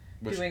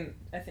doing...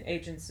 I was going to say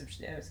Agents of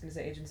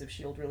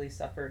S.H.I.E.L.D. really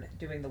suffered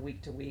doing the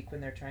week-to-week when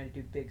they're trying to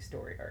do big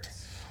story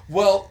arcs.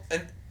 Well,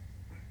 and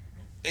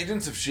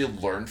Agents of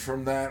S.H.I.E.L.D. learned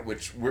from that,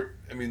 which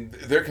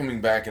they're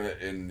coming back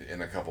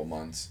in a couple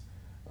months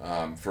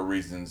for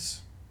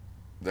reasons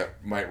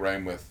that might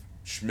rhyme with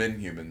Schmin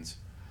humans,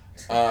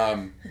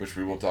 which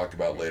we will talk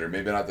about later.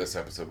 Maybe not this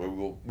episode, but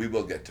we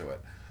will get to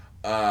it.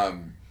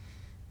 And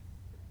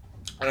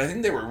I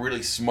think they were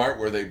really smart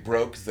where they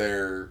broke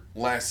their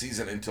last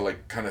season into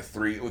like kind of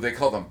 3. They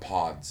call them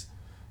pods.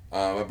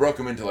 I broke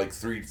them into like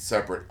 3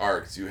 separate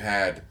arcs. You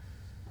had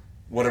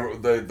whatever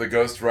the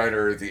Ghost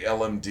Rider, the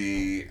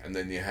LMD, and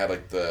then you had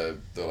like the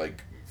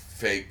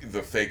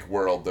fake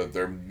world,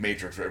 their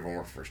Matrix where everyone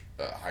worked for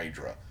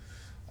Hydra.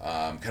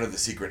 Kind of the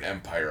secret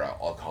empire,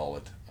 I'll call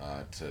it,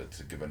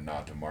 to give a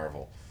nod to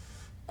Marvel.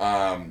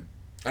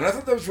 And I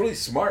thought that was really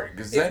smart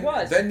because then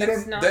you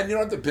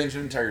don't have to binge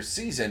an entire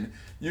season.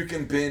 You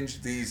can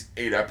binge these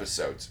 8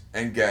 episodes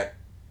and get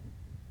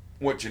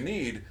what you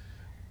need,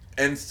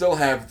 and still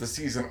have the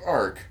season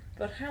arc.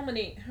 But how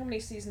many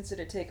seasons did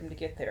it take him to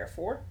get there?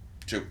 4?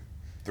 2,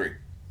 3.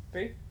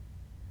 3?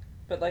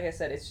 But like I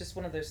said, it's just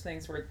one of those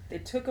things where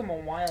it took them a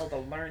while to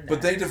learn that.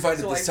 But they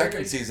divided So the I second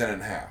really- season in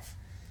half.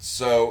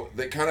 So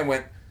they kind of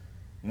went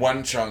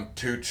one chunk,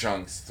 two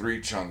chunks, three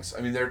chunks.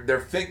 I mean, they're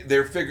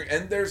figuring,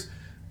 and that's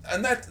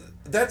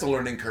a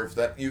learning curve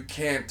that you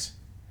can't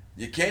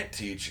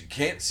teach, you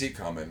can't see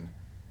coming.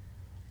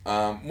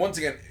 Once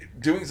again,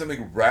 doing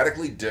something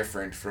radically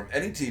different from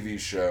any TV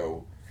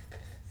show,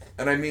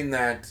 and I mean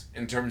that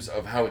in terms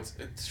of how it's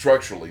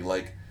structurally,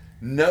 like,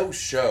 no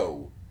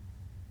show.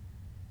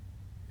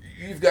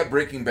 You've got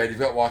Breaking Bad, you've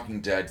got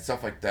Walking Dead,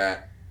 stuff like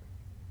that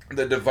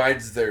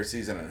divides their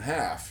season in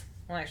half.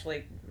 Well,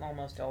 actually,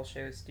 almost all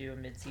shows do a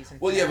mid-season.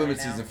 Well, you have a finale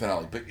mid-season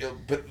now. finale,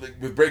 but like,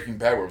 with Breaking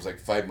Bad, where it was like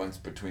 5 months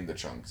between the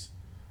chunks.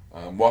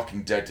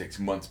 Walking Dead takes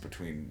months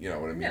between. You know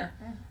what I mean?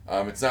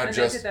 Yeah. It's not And they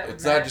just did that with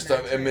it's not Mad just Men,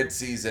 a too.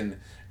 mid-season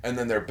and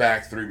then they're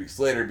back 3 weeks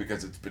later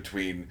because it's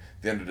between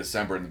the end of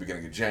December and the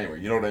beginning of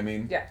January. You know what I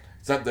mean? Yeah.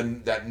 It's not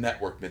that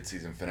network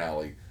mid-season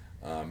finale.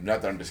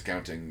 Not that I'm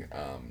discounting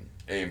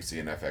AMC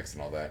and FX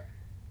and all that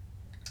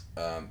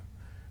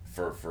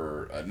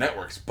for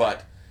networks,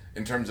 but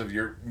in terms of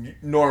your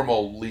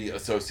normally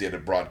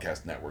associated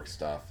broadcast network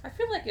stuff. I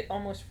feel like it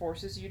almost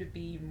forces you to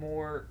be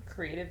more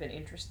creative and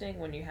interesting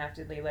when you have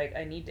to be like,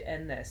 I need to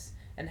end this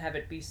and have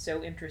it be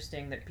so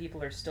interesting that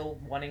people are still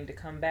wanting to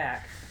come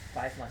back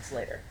 5 months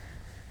later.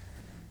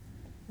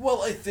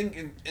 Well, I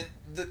think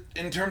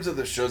in terms of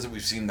the shows that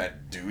we've seen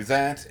that do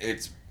that,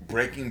 it's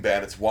Breaking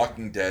Bad, it's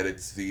Walking Dead,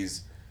 it's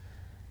these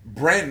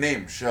brand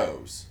name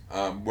shows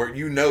where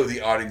you know the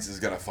audience is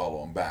going to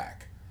follow them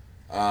back.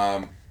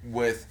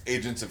 With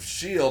Agents of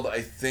S.H.I.E.L.D.,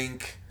 I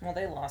think... Well,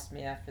 they lost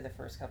me after the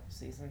first couple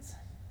seasons.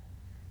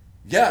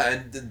 Yeah,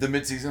 and the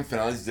mid-season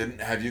finales didn't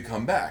have you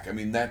come back. I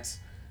mean, that's...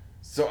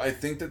 So I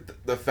think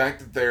that the fact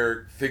that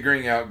they're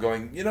figuring out,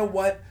 going, you know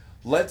what,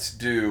 let's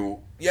do...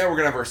 Yeah, we're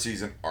going to have our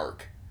season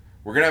arc.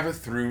 We're going to have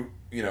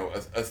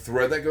a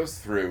thread that goes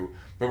through,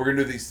 but we're going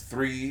to do these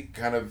three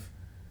kind of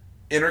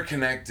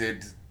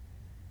interconnected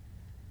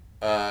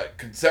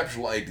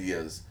conceptual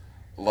ideas,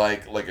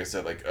 like I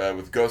said,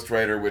 with Ghost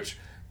Rider, which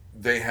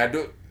they had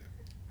to,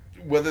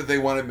 whether they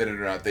want to admit it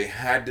or not, they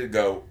had to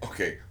go,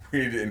 okay, we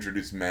need to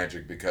introduce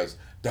magic because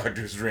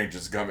Doctor Strange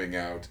is coming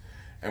out,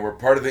 and we're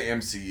part of the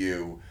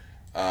MCU,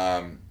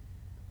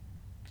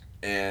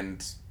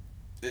 and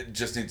it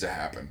just needs to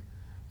happen.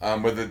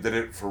 Whether they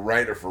did it for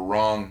right or for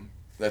wrong,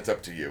 that's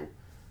up to you.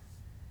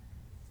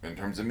 In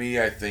terms of me,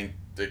 I think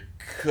it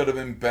could have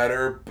been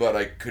better, but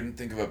I couldn't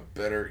think of a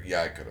better...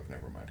 Yeah, I could have.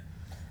 Never mind.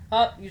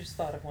 Oh, you just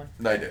thought of one.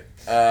 I did.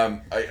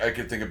 I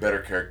could think of better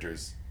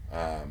characters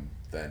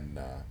than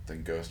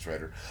Ghost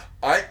Rider.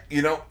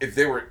 If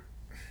they were...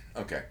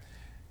 Okay.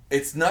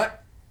 It's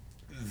not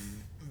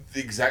the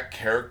exact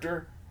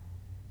character,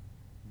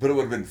 but it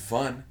would have been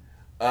fun.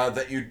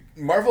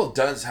 Marvel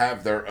does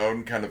have their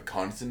own kind of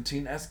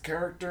Constantine-esque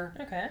character.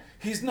 Okay.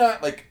 He's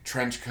not like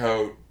trench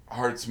coat,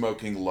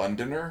 hard-smoking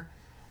Londoner.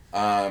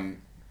 But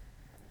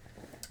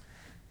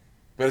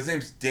his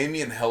name's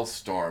Damien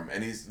Hellstorm,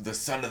 and he's the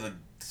son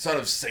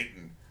of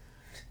Satan.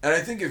 And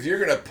I think if you're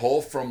gonna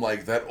pull from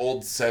like that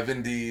old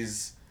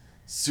 70s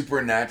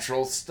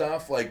supernatural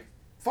stuff, like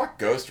fuck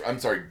Ghost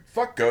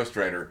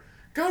Rider,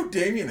 go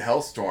Damien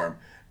Hellstorm,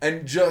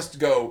 and just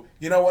go,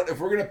 you know what? If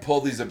we're gonna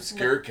pull these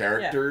obscure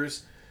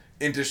characters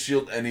into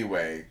S.H.I.E.L.D.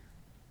 anyway,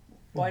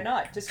 why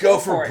not? Just go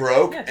for for it.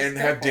 broke Yeah, just and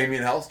go have for it.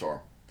 Damien Hellstorm.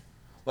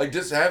 Like,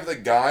 just have the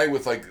guy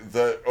with like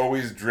the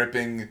always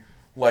dripping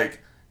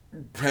like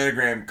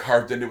pentagram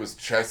carved into his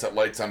chest that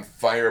lights on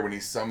fire when he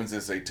summons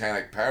his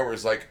satanic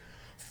powers. Like,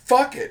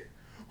 fuck it.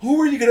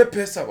 Who are you gonna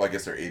piss off? Well, I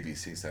guess they're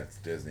ABC, so that's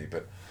Disney,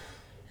 but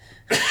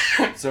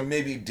so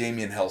maybe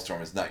Damien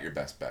Hellstorm is not your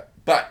best bet.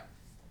 But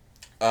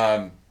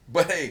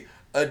hey,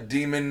 a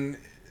demon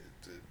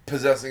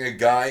possessing a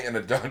guy in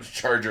a Dodge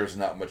Charger is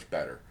not much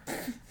better.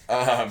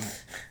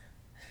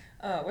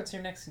 What's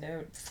your next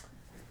note?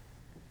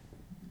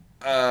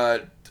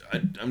 I'm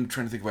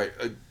trying to think about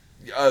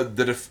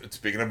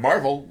speaking of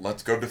Marvel,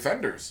 let's go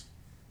Defenders.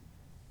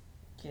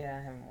 Yeah,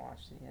 I haven't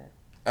watched it yet.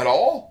 At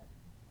all?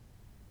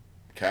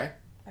 Okay.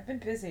 I've been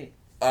busy.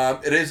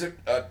 It is.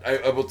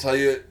 I will tell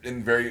you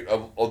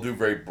I'll do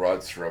very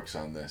broad strokes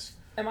on this.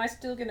 Am I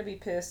still going to be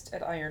pissed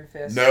at Iron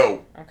Fist?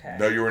 No. Okay.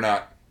 No, you were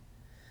not.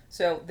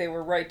 So they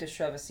were right to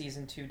shove a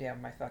season 2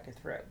 down my fucking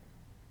throat.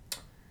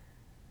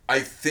 I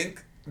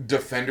think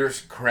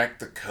Defenders cracked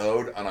the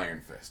code on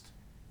Iron Fist.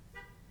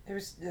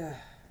 There's.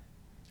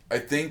 I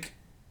think.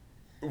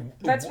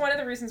 That's one of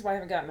the reasons why I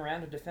haven't gotten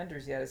around to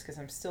Defenders yet, is because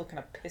I'm still kind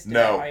of pissed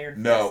about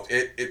Iron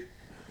Fist.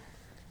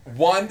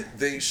 One,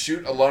 they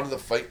shoot a lot of the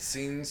fight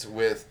scenes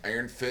with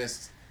Iron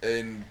Fist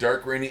in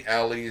dark, rainy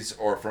alleys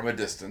or from a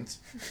distance.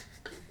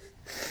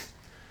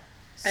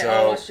 I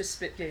almost just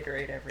spit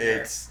Gatorade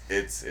everywhere.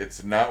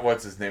 It's not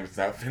what's his name. It's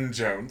not Finn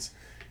Jones.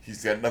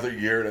 He's got another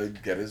year to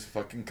get his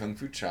fucking kung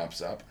fu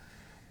chops up.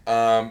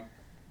 Because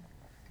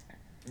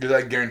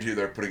I guarantee you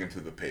they're putting him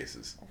through the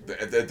paces.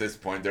 At this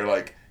point, they're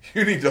like,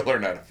 you need to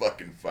learn how to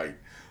fucking fight.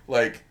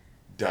 Like,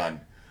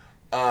 done.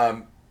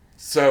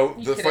 So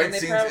You the kidding? fight They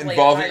scenes probably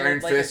involving hired, Iron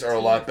like, a Fist are a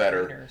team lot of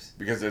better trainers.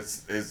 because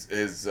it's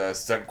his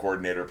stunt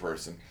coordinator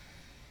person.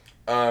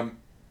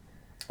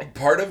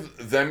 Part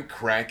of them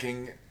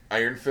cracking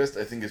Iron Fist,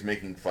 I think, is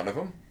making fun of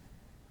him,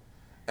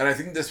 and I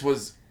think this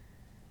was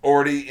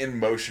already in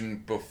motion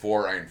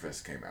before Iron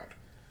Fist came out.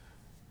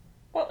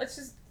 Well, it's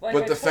just like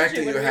But I the told fact you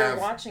that when you we have-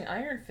 were watching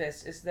Iron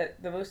Fist is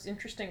that the most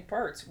interesting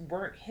parts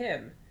weren't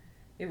him.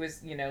 It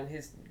was,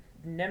 his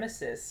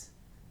nemesis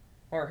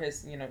or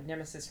his,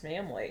 nemesis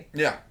family.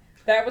 Yeah.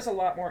 That was a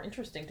lot more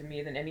interesting to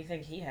me than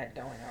anything he had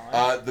going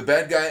on. The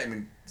bad guy. I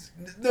mean,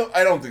 no,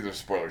 I don't think there's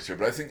spoilers here,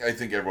 but I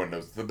think everyone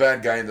knows the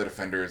bad guy in the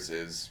Defenders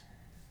is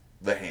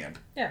the Hand.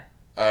 Yeah.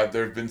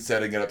 They've been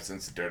setting it up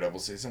since Daredevil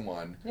season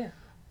 1. Yeah.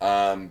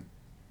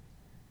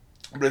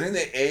 But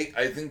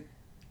I think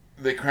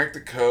they cracked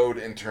the code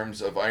in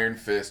terms of Iron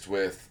Fist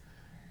with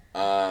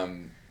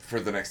for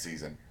the next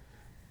season.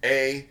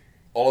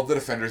 All of the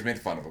Defenders made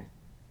fun of him.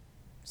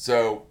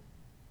 So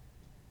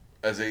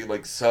as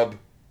a sub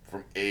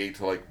from A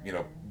to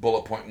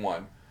bullet point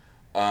 1,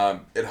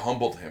 it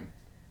humbled him.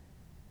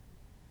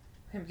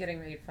 Him getting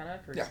made fun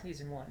of for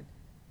season 1.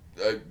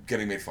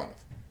 Getting made fun of.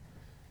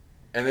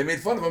 And they made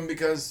fun of him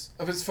because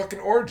of his fucking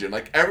origin.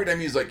 Like, every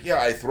time he's like,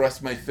 yeah, I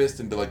thrust my fist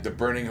into, the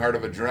burning heart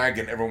of a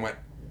dragon, everyone went,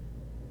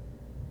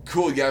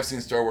 cool, yeah, I've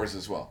seen Star Wars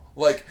as well.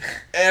 Like,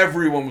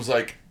 everyone was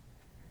like,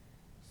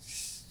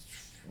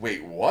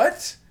 wait,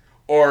 what?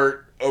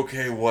 Or,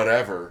 okay,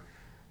 whatever.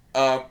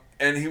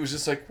 And he was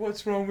just like,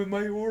 what's wrong with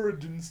my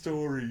origin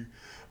story?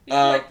 He's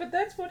but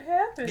that's what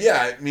happened.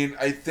 Yeah, I mean,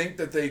 I think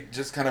that they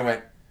just kind of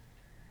went,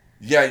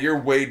 yeah, you're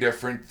way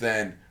different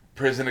than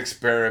Prison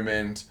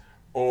Experiment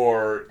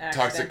or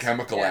Toxic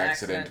Chemical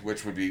Accident,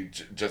 which would be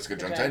Jessica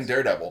Jones and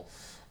Daredevil.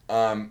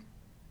 I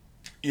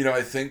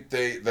think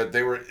they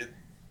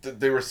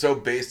were so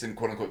based in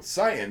quote unquote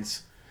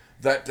science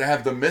that to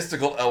have the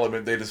mystical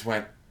element, they just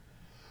went,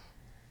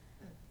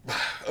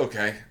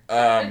 okay,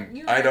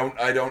 I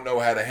don't know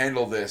how to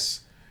handle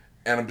this,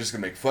 and I'm just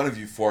gonna make fun of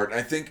you for it. And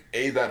I think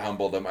that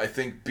humbled them. I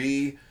think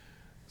B,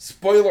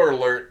 spoiler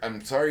alert.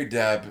 I'm sorry,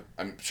 Deb.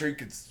 I'm sure you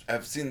could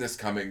have seen this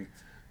coming.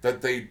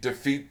 That they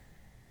defeat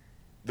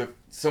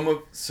some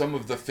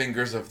of the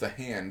fingers of the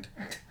hand.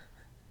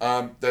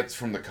 That's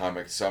from the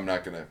comics, so I'm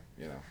not gonna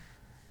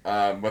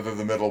whether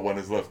the middle one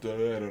is left. I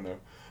don't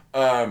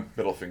know.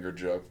 Middle finger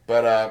joke,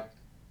 but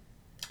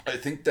I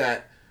think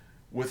that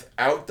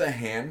without the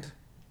hand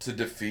to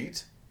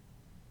defeat,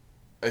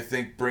 I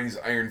think brings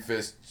Iron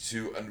Fist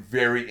to a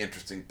very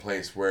interesting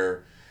place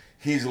where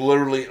he's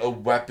literally a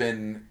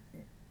weapon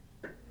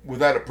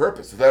without a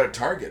purpose, without a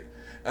target.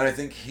 And I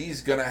think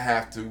he's going to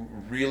have to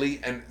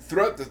really, and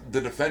throughout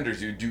the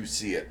Defenders you do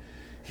see it,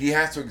 he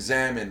has to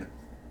examine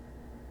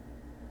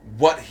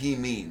what he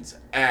means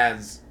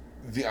as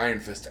the Iron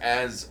Fist,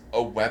 as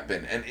a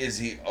weapon. And is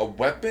he a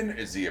weapon?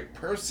 Is he a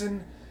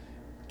person?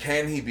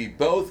 Can he be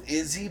both?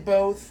 Is he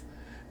both?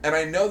 And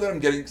I know that I'm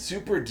getting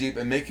super deep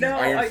and making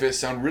Iron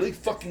Fist sound really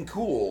fucking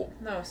cool.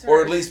 No, sorry.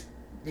 Or at least,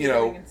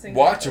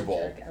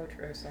 watchable. The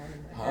outro song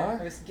in my Huh?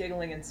 head. I was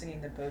giggling and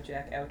singing the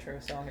BoJack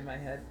outro song in my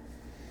head.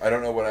 I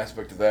don't know what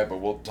aspect of that, but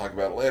we'll talk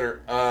about it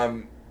later.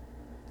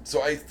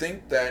 So I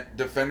think that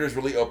Defenders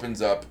really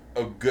opens up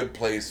a good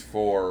place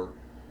for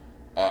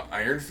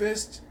Iron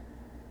Fist,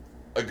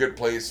 a good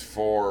place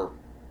for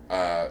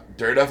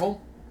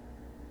Daredevil,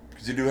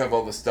 because you do have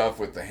all the stuff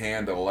with the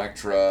Hand and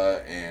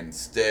Elektra and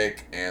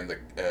Stick and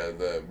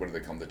the what do they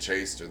call them, the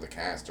Chased or the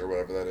Cast or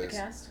whatever that is. The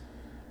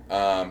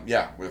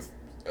Cast? With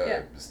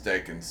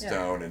Stick and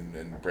Stone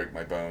and Break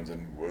My Bones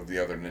and what are the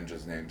other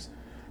ninjas' names.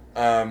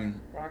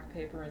 Rock,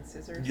 paper, and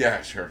scissors.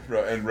 Yeah, sure.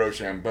 And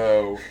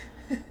Rochambeau,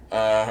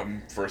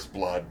 First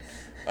Blood,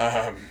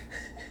 but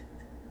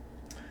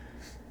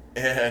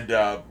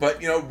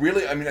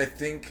really, I mean, I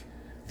think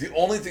the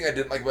only thing I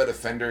didn't like about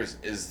Defenders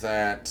is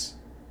that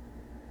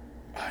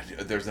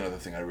there's another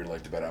thing I really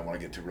liked about it. I want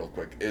to get to real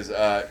quick is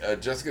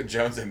Jessica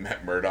Jones and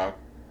Matt Murdock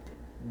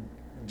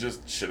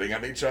just shitting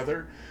on each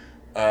other.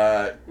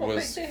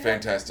 Was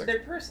fantastic. Their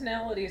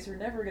personalities are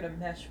never going to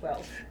mesh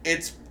well.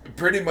 It's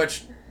pretty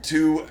much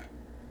two,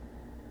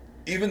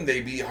 even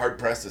they be hard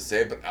pressed to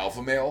say it, but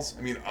alpha males.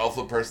 I mean,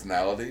 alpha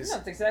personalities.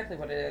 That's exactly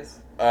what it is.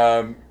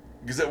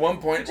 Because at one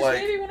point,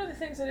 maybe one of the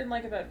things I didn't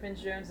like about Finn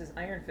Jones'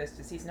 Iron Fist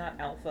is he's not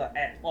alpha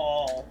at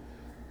all.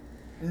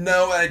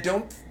 No, I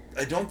don't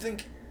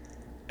think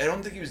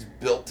he was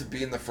built to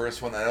be in the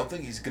first one. I don't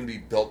think he's going to be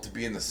built to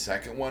be in the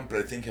second one, but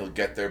I think he'll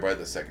get there by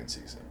the second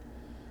season.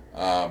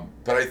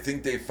 But I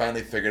think they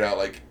finally figured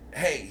out,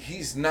 hey,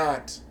 he's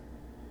not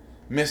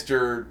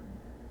Mr.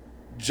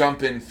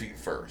 Jump in feet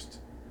first.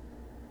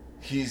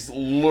 He's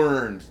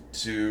learned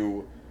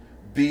to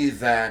be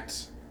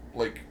that,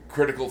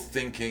 critical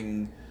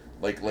thinking,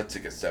 let's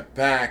take a step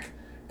back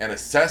and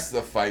assess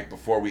the fight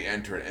before we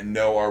enter it and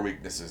know our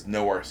weaknesses,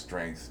 know our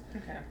strengths.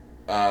 Okay.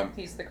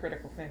 He's the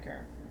critical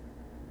thinker.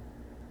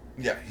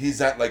 Yeah, he's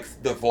that,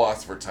 the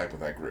philosopher type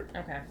of that group.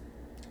 Okay.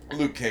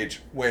 Luke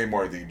Cage, way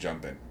more the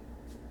jump in.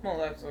 Well,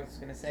 that's what I was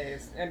going to say.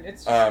 And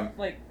it's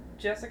just,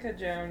 Jessica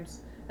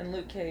Jones, and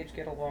Luke Cage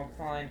get along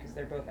fine because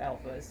they're both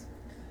alphas,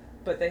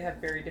 but they have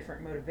very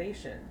different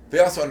motivation. They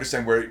also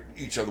understand where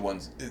each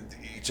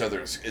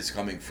other is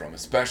coming from,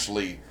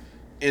 especially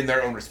in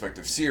their own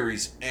respective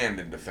series and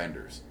in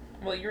Defenders.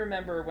 Well, you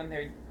remember when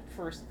they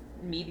first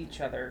meet each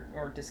other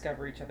or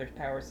discover each other's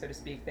powers, so to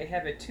speak, they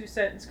have a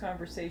 2-sentence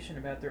conversation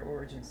about their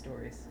origin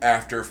stories.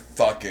 After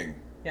fucking.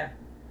 Yeah.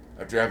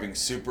 After having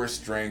super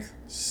strength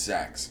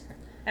sex.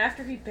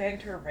 After he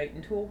banged her right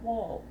into a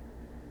wall.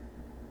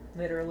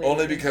 Literally.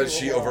 Only because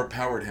she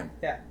overpowered him.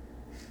 Yeah.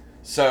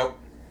 So,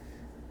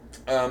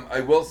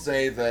 I will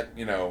say that,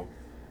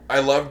 I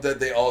loved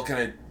that they all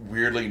kind of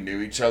weirdly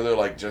knew each other,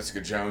 like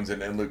Jessica Jones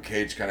and Luke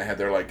Cage kind of had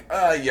their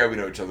yeah, we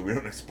know each other, we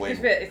don't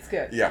explain. It's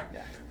good. Yeah.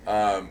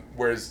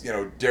 Whereas,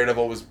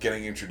 Daredevil was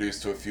getting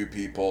introduced to a few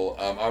people.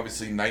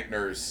 Obviously, Night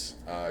Nurse,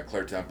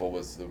 Claire Temple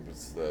was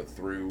the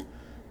through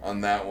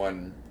on that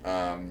one.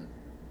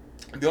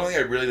 The only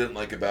thing I really didn't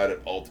like about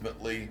it,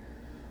 ultimately,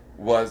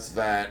 was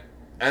that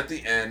at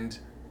the end,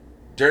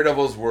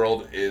 Daredevil's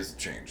world is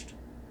changed.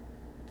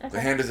 Okay. The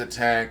Hand is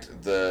attacked.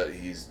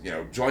 He's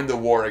joined the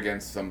war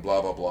against them.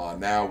 Blah blah blah.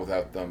 Now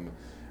without them,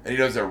 and he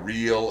knows they're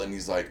real. And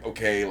he's like,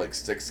 okay, like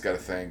Styx got a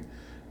thing.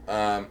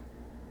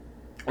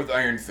 With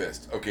Iron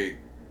Fist, okay,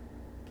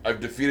 I've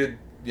defeated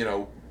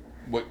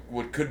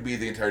what could be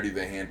the entirety of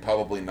the Hand.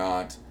 Probably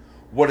not.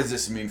 What does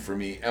this mean for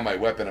me? Am I a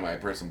weapon? Am I a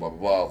person? Blah blah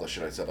blah. All the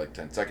shit I said like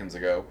 10 seconds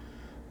ago.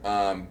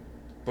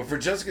 But for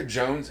Jessica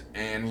Jones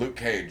and Luke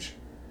Cage,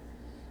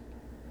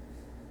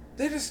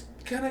 they just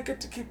kind of get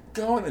to keep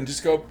going and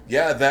just go,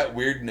 yeah, that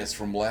weirdness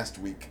from last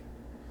week.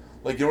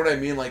 Like, you know what I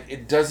mean? Like,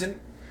 it doesn't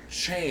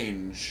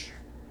change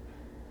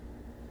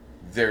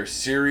their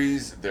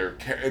series,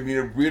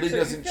 it really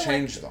doesn't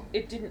change them.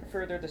 It didn't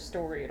further the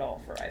story at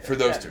all for either For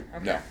those two,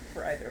 okay. no.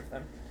 For either of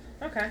them.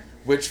 Okay.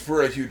 Which,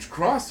 for a huge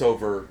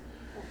crossover,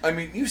 I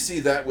mean, you see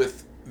that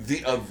with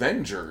the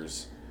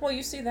Avengers. Well,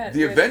 you see that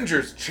The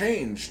Avengers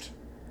changed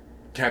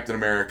Captain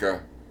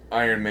America,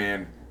 Iron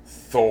Man,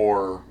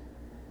 Thor,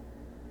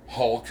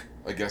 Hulk,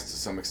 I guess to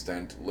some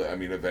extent. I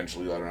mean,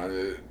 eventually later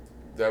on.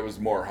 That was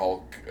more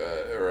Hulk,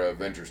 or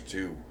Avengers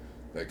 2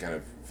 that kind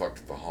of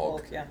fucked the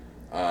Hulk. Yeah.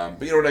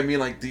 But you know what I mean?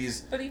 Like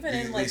these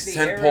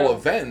tentpole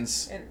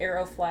events. And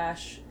Arrow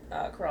Flash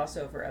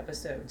crossover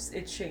episodes,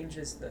 it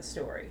changes the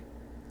story.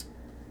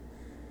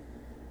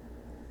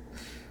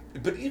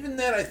 But even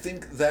that, I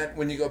think that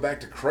when you go back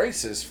to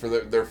Crisis for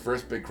their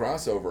first big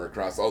crossover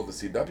across all the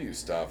CW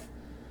stuff,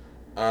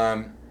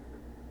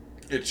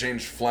 it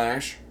changed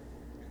Flash,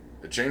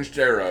 it changed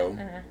Arrow,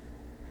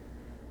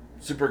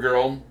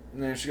 Supergirl,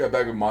 she got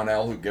back with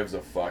Mon-El, who gives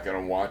a fuck, I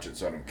don't watch it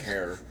so I don't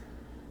care.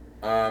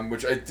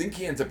 Which I think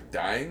he ends up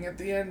dying at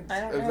the end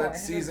of that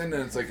season,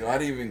 and it's like, I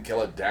didn't even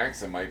kill a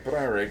Daxamite, but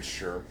alright,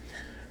 sure.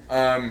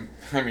 I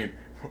mean,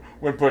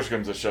 when push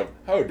comes to shove,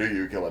 how do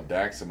you kill a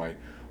Daxamite?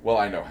 Well,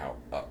 I know how,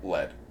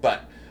 lead.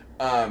 But,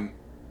 and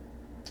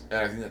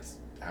I think that's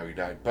how he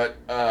died. But,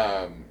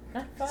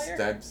 not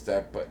fire?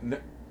 Stab, but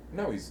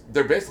no,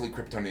 they're basically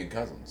Kryptonian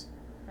cousins.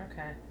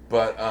 Okay.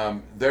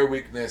 But, their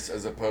weakness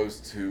as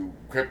opposed to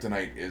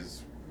Kryptonite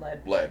is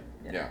lead.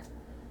 Yeah.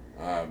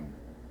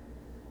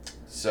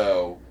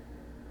 So,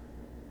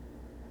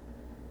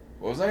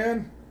 what was I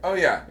on? Oh,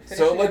 yeah.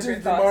 So, Legends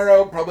of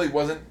Tomorrow probably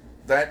wasn't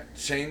that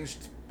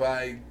changed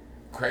by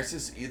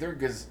Crisis either,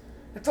 because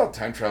it's all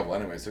time travel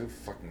anyway, so who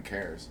fucking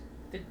cares?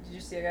 Did you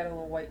see I got a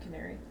little white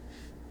canary?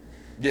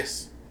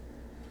 Yes.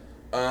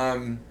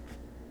 Batman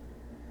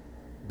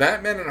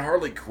and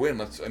Harley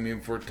Quinn, if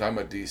we're talking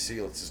about DC,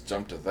 let's just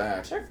jump to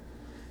that. Sure.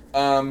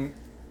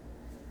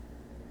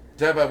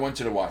 Deb, I want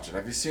you to watch it.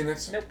 Have you seen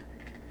it? Nope.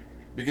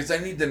 Because I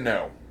need to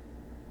know.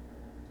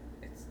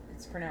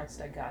 It's pronounced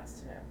I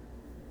gots to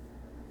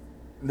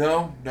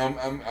know. No,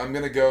 I'm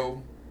gonna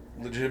go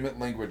legitimate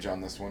language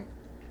on this one.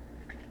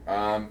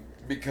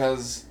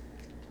 Because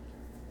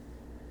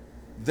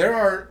there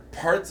are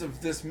parts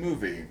of this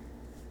movie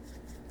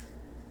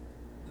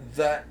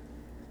that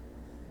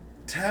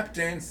tap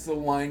dance the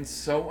line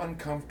so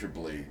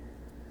uncomfortably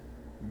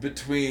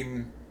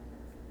between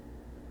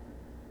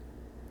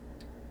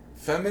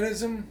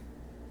feminism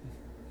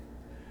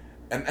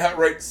and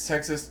outright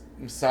sexist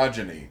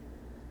misogyny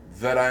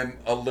that I'm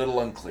a little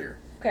unclear.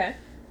 Okay.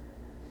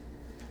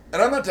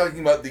 And I'm not talking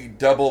about the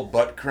double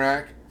butt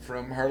crack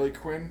from Harley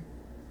Quinn.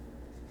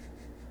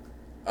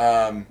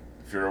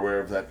 If you're aware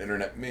of that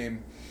internet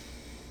meme.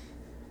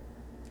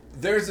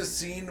 There's a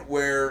scene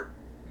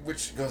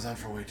which goes on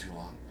for way too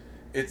long.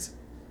 It's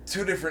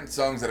 2 different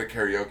songs at a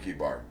karaoke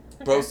bar.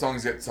 Okay. Both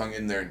songs get sung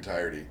in their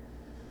entirety.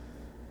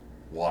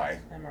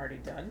 Why? I'm already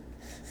done.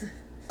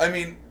 I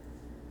mean,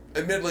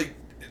 admittedly,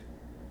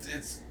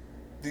 it's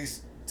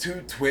these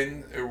 2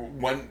 twins, or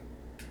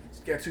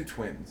 2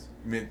 twins.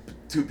 I mean,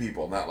 2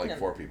 people, not like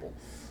 4 people.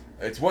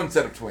 It's 1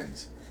 set of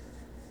twins.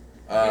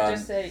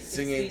 Just say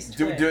singing,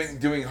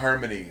 doing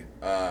harmony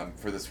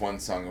for this one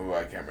song. Oh,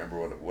 I can't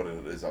remember what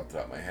it is off the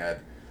top of my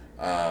head.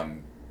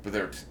 But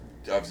they're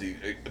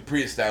obviously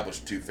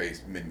pre-established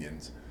Two-Face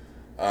minions.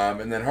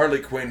 And then Harley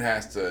Quinn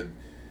has to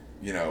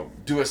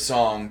do a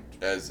song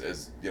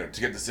as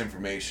to get this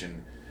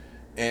information,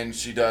 and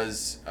she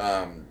does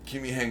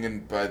 "Keep Me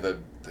Hanging" by the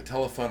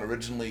telephone,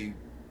 originally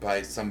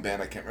by some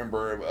band I can't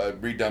remember,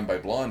 redone by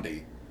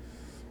Blondie,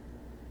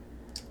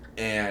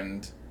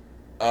 and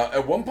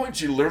at one point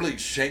she literally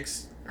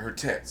shakes her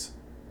tits,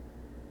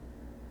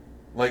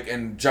 like,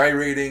 and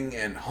gyrating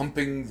and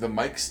humping the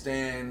mic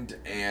stand,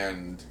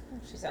 and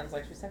she sounds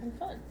like she's having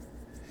fun.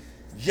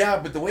 Yeah,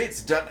 but the way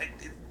it's done,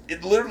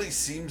 it literally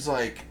seems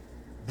like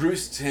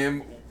Bruce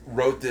Timm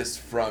wrote this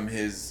from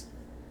his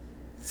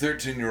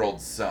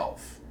 13-year-old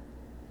self.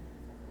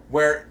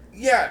 Where,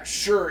 yeah,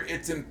 sure,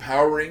 it's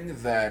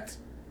empowering that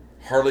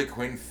Harley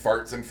Quinn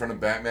farts in front of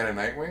Batman and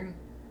Nightwing.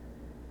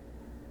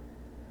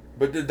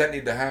 But did that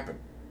need to happen?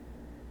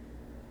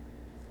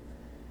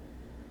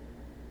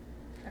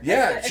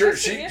 Yeah, sure.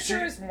 The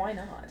answer is why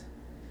not?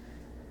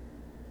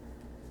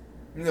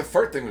 I mean, the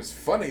fart thing was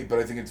funny, but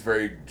I think it's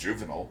very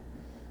juvenile.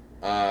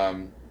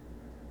 Doug,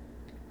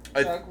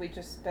 we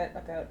just spent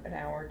about an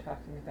hour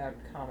talking about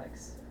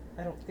comics.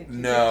 I don't think.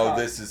 No,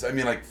 this is. I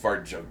mean, like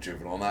fart joke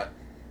juvenile, not.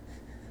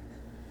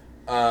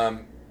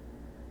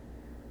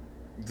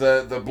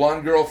 The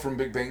blonde girl from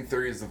Big Bang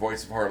Theory is the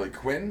voice of Harley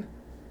Quinn.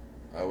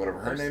 Whatever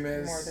her name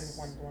is. More than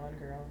one blonde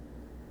girl.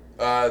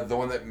 The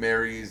one that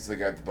marries the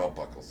guy with the belt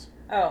buckles.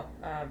 Oh,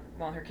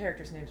 well, her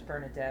character's name's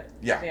Bernadette.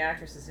 Yeah. The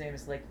actress's name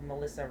is like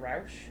Melissa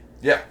Rauch.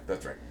 Yeah,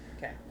 that's right.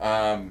 Okay.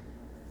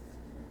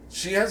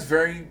 She has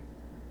very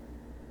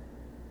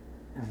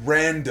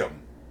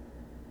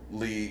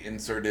randomly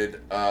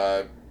inserted,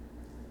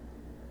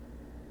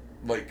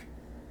 like,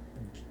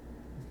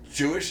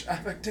 Jewish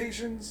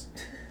affectations.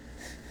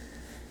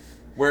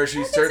 Where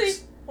she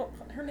starts... Well,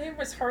 her name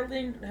was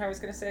Harleen... I was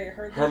going to say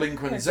Harleen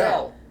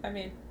Quinzel. I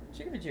mean,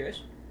 she could be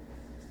Jewish.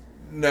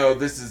 No,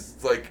 this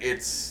is, like,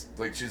 it's...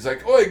 Like, she's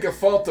like, Oi,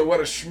 Gefalta, what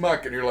a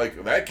schmuck. And you're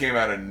like, that came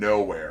out of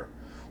nowhere.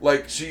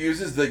 Like, she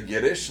uses the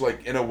Yiddish,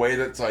 like, in a way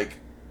that's, like...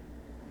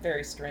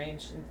 Very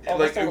strange.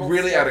 Like,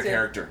 really out of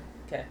character.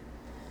 Okay.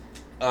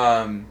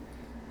 And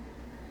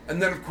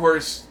then, of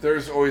course,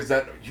 there's always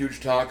that huge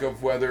talk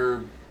of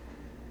whether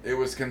it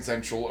was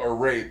consensual or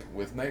rape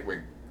with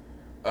Nightwing.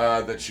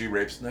 That she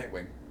rapes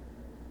Nightwing.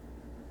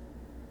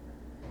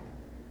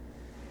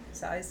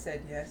 So I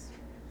said yes.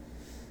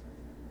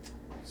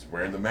 He's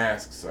wearing the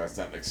mask, so that's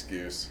not an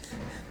excuse.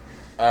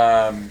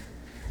 Well,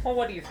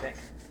 what do you think?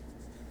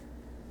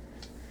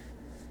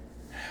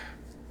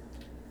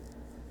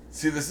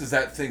 See, this is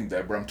that thing,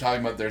 Deborah. I'm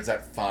talking about there's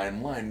that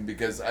fine line,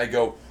 because I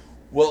go,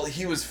 well,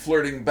 he was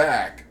flirting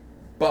back,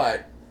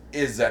 but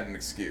is that an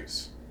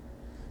excuse?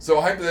 So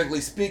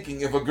hypothetically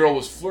speaking, if a girl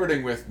was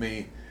flirting with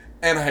me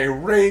and I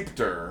raped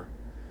her,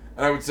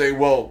 and I would say,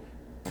 well,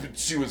 but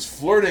she was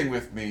flirting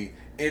with me,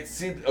 it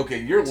seemed,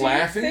 okay, you're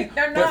laughing,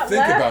 but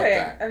think about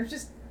that. I'm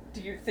just,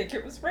 do you think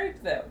it was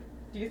rape, though?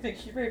 Do you think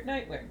she raped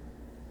Nightwing?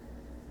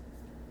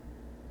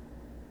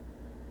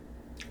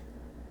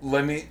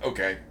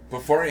 Okay,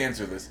 before I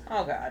answer this.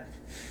 Oh, God.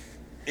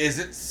 Is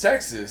it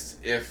sexist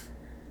if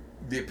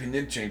the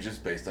opinion changes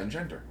based on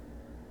gender?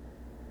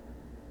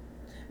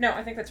 No,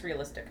 I think that's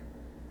realistic.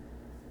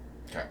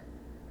 Okay.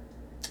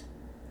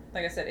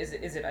 Like I said,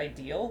 is it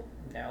ideal?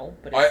 No,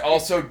 but I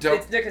also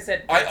don't. It's, like I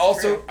said, I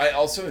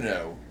also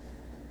know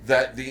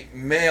that the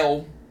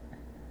male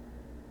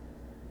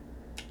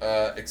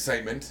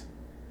excitement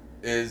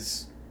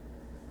is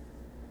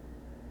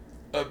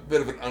a bit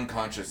of an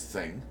unconscious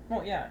thing.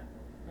 Well, yeah.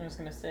 I was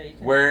gonna say.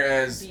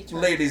 Whereas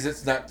ladies,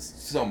 it's not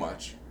so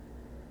much.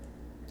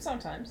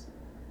 Sometimes.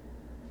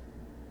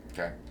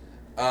 Okay.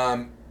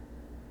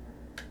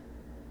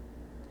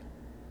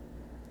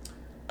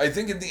 I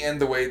think in the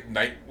end, the way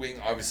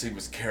Nightwing obviously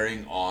was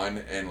carrying on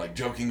and like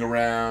joking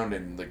around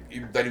and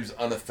like that he was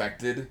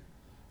unaffected.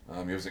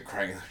 He wasn't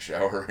crying in the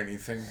shower or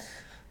anything.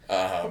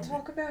 We'll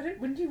talk about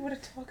it. When do you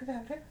want to talk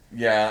about it?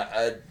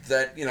 Yeah,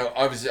 that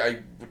obviously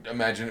I would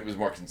imagine it was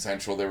more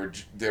consensual.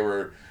 They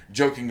were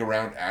joking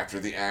around after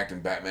the act,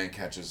 and Batman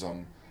catches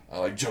them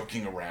like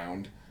joking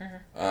around.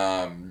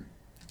 Mm-hmm.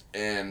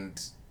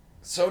 And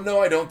so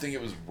no, I don't think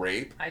it was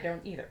rape. I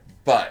don't either.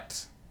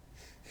 But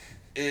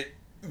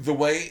the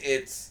way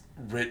it's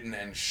written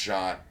and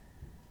shot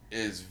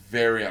is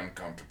very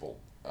uncomfortable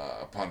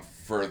upon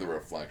further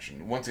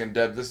reflection. Once again,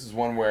 Deb, this is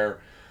one where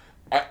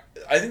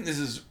I think this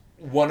is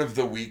one of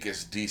the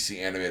weakest DC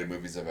animated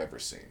movies I've ever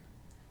seen.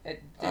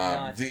 It did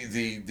not.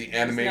 The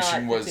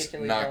animation was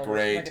not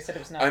great. Like I said, it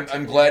was not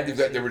I'm glad you've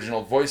got the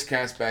original voice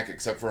cast back,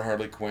 except for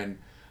Harley Quinn.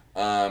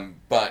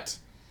 But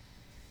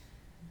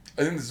I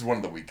think this is one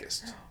of the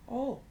weakest.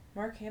 Oh,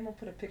 Mark Hamill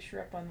put a picture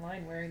up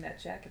online wearing that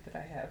jacket that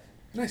I have.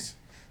 Nice.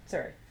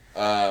 Sorry.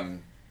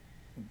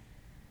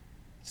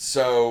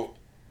 So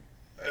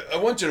I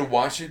want you to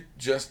watch it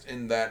just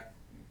in that,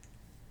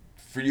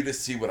 for you to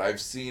see what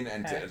I've seen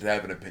and to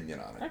have an opinion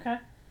on it. Okay.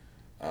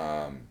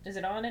 Is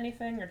it on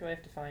anything, or do I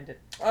have to find it?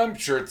 I'm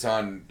sure it's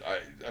on.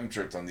 I'm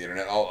sure it's on the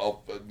internet.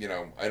 I'll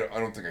I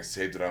don't think I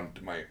saved it on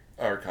my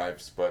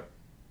archives, but.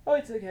 Oh,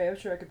 it's okay. I'm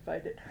sure I could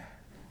find it.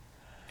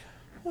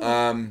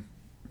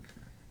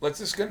 Let's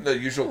just get into the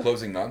usual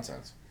closing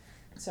nonsense.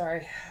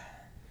 Sorry.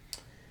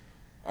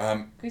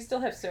 We still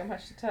have so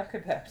much to talk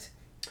about.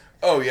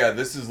 Oh yeah,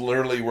 this is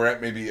literally, we're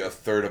at maybe a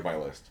third of my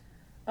list.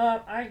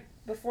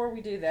 Before we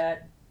do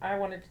that, I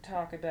wanted to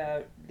talk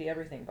about the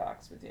Everything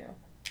box with you.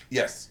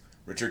 Yes,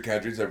 Richard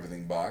Kadri's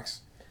Everything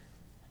box.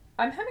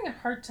 I'm having a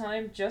hard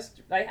time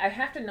I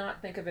have to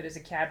not think of it as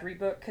a Kadri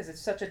book because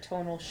it's such a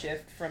tonal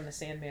shift from the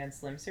Sandman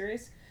Slim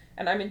series.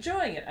 And I'm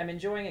enjoying it. I'm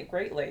enjoying it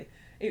greatly.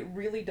 It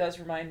really does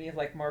remind me of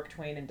like Mark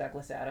Twain and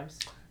Douglas Adams.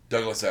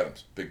 Douglas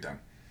Adams, big time.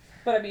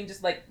 But I mean,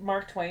 just like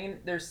Mark Twain,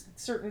 there's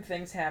certain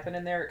things happen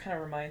in there. It kind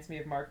of reminds me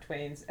of Mark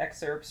Twain's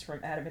excerpts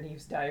from Adam and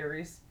Eve's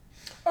diaries.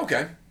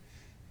 Okay.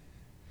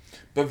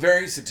 But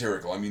very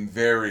satirical. I mean,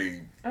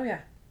 very... Oh,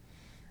 yeah.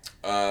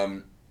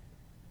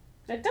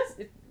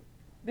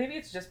 Maybe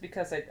it's just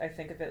because I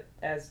think of it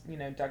as,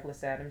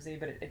 Douglas Adams-y,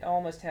 but it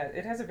almost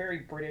has a very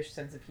British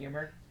sense of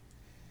humor.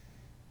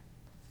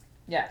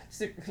 Yeah,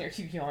 are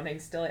you yawning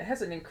still? It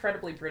has an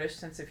incredibly British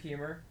sense of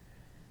humor.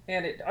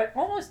 And it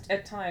almost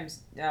at times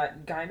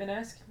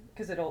Gaiman-esque,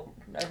 because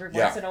every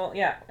once in a while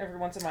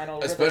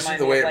it'll especially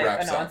remind the way me of it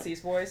wraps up.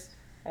 Anansi's voice.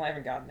 Well, I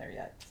haven't gotten there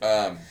yet.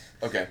 So.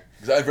 Okay,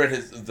 because I've read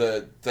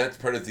that's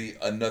part of the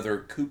Another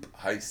Coup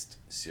Heist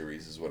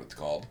series is what it's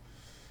called.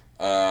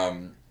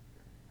 And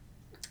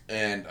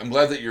I'm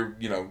glad that you're,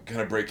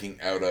 kind of breaking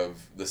out of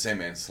the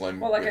Sandman Slim.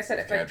 Well, like I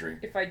said, Kadri.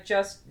 if I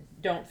just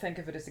don't think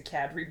of it as a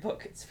Kadri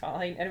book, it's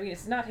fine. I mean,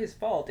 it's not his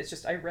fault. It's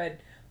just I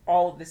read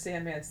all of the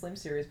Sandman Slim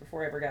series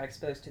before I ever got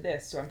exposed to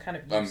this, so I'm kind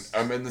of used.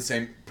 I'm in the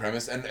same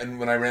premise, and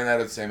when I ran out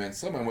of Sandman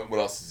Slim, I went,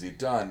 what else has he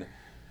done?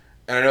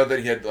 And I know that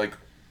he had, like,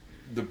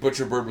 The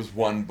Butcher Bird was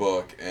one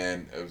book,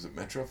 and was it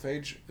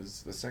Metrophage?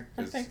 Is the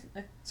second?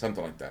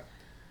 Something like that.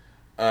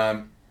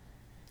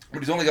 But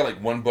he's only got,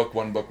 like, one book,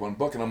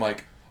 and I'm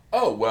like,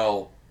 oh,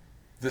 well,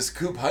 this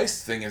Coup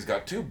Heist thing has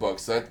got 2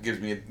 books, so that gives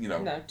me,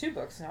 No, 2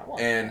 books, not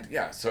 1. And,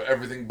 yeah, so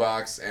Everything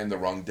Box and The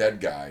Wrong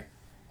Dead Guy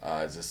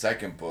is the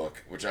second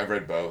book, which I've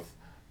read both.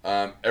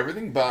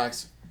 Everything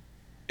Box,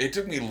 it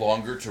took me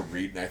longer to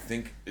read, and I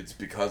think it's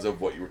because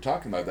of what you were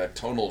talking about, that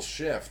tonal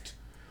shift,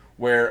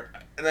 where,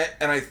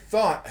 and I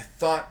thought,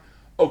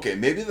 okay,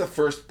 maybe the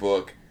first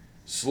book,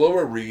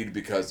 slower read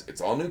because it's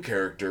all new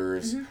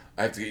characters. Mm-hmm.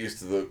 I have to get used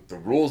to the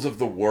rules of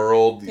the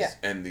world,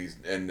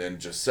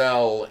 and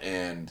Giselle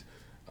and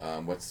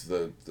what's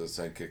the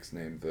sidekick's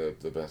name,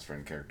 the best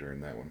friend character in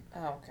that one?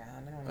 Oh God,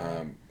 I don't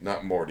know.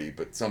 Not Morty,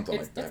 but something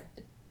like that.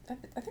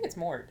 I think it's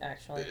Mort,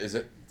 actually. Is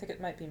it? I think it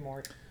might be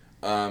Mort.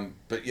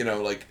 But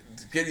like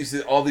get used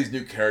to all these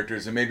new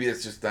characters, and maybe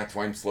it's just that's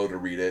why I'm slow to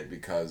read it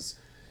because,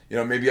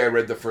 maybe I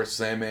read the first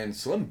Sandman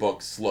Slim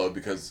book slow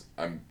because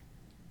I'm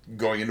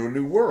going into a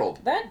new world.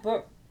 That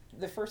book,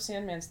 the first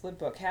Sandman Slim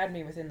book, had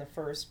me within the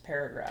first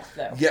paragraph,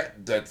 though. Yeah,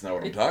 that's not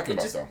what I'm talking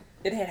about, though.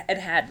 It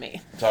had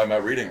me. I'm talking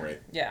about reading rate.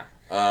 Yeah.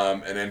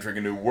 And entering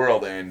a new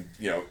world, and,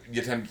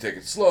 you tend to take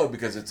it slow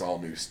because it's all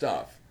new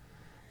stuff.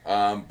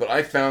 But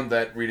I found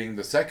that reading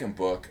the second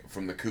book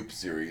from the Coup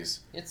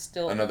series, it's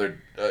still another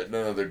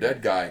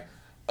dead guy.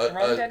 The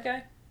Wrong Dead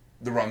Guy?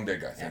 The Wrong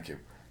Dead Guy, thank you.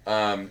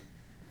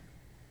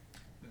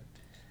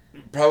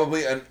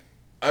 Probably, and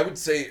I would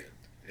say,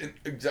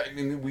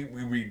 we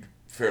read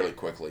fairly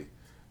quickly,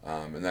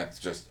 and that's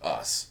just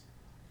us.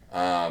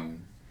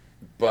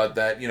 But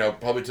that,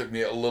 probably took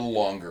me a little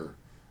longer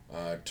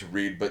to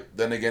read. But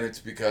then again, it's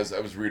because I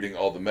was reading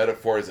all the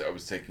metaphors, I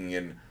was taking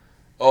in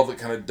all the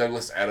kind of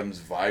Douglas Adams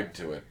vibe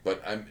to it.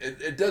 But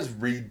it does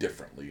read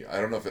differently. I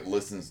don't know if it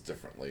listens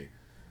differently.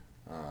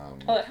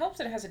 Well, it helps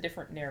that it has a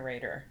different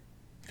narrator.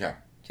 Yeah.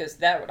 Because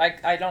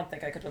I don't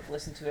think I could have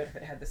listened to it if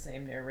it had the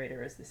same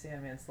narrator as the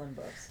Sandman Slim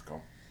books.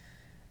 Cool.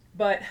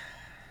 But...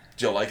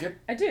 Do you like it?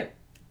 I do.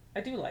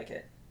 I do like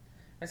it.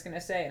 I was going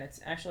to say, and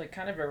it's actually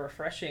kind of a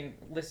refreshing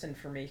listen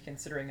for me,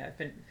 considering I've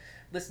been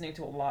listening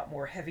to a lot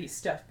more heavy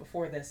stuff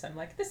before this. I'm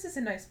like, this is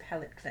a nice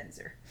palate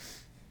cleanser.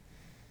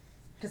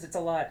 Because it's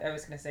a lot, I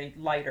was going to say,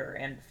 lighter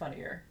and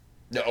funnier.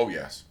 Yeah, oh,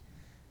 yes.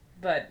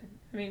 But,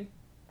 I mean,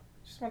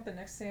 just want the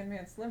next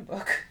Sandman Slim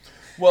book.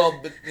 Well,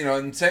 but,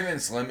 and Sandman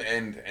Slim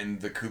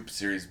and the Coup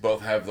series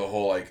both have the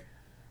whole, like,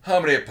 how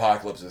many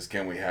apocalypses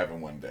can we have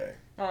in one day?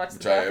 Oh, that's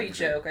the Buffy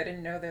joke. I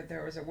didn't know that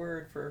there was a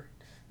word for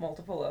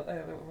multiple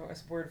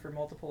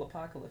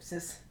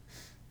apocalypses.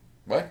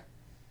 What?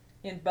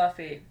 In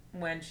Buffy,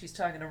 when she's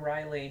talking to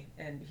Riley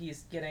and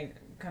he's getting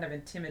kind of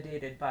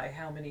intimidated by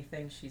how many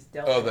things she's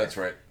dealt with. Oh, that's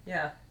right.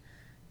 Yeah.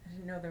 I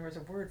didn't know there was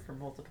a word for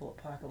multiple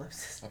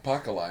apocalypses.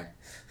 Apocalypse.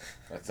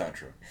 That's not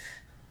true.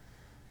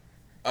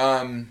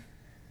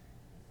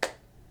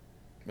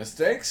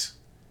 Mistakes?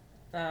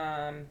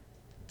 Yeah.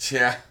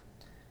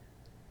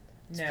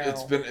 No.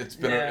 It's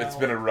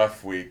been a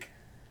rough week.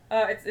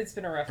 It's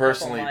been a rough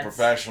personally, couple months.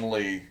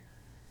 Professionally,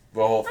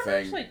 the whole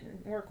thing. Actually,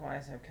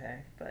 work-wise, okay,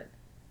 but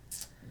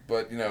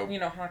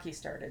hockey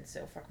started,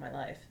 so fuck my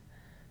life.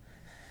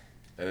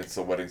 And it's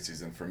the wedding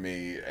season for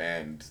me,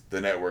 and the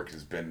network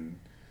has been,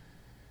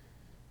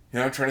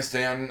 trying to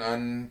stay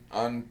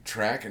on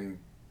track and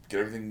get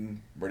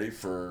everything ready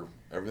for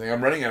everything.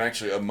 I'm running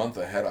actually a month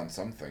ahead on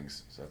some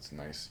things, so that's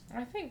nice.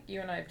 I think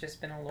you and I have just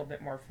been a little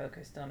bit more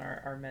focused on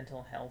our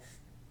mental health.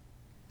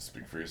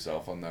 Speak for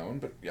yourself on that one,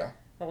 but yeah.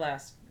 The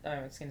last,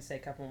 I was going to say,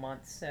 couple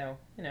months, so,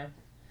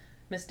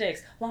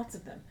 mistakes. Lots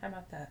of them. How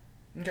about that?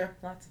 Okay.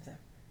 Lots of them.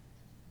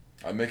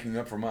 I'm making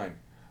up for mine.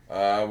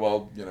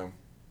 Well,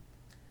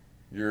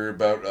 you're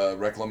about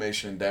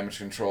reclamation and damage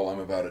control. I'm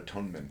about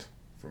atonement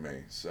for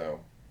me, so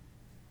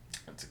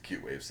that's a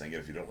cute way of saying it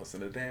if you don't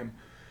listen to damn.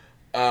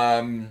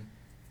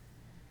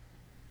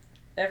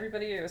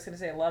 Everybody, I was going to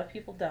say, a lot of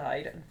people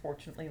died,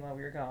 unfortunately, while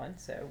we were gone,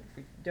 so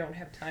we don't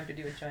have time to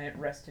do a giant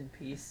rest in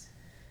peace.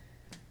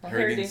 Well,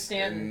 Harry Dean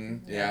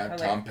Stanton.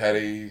 Tom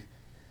Petty.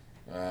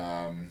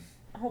 A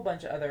whole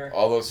bunch of other...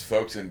 All those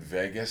folks in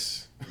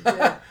Vegas.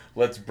 Yeah.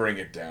 Let's bring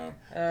it down.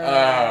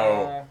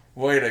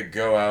 Way to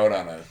go out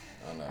on a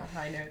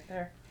high note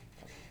there.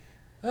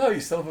 Oh,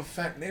 you still have a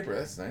fat neighbor.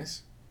 That's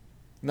nice.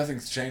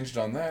 Nothing's changed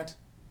on that.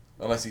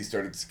 Unless he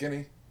started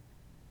skinny.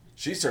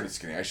 She started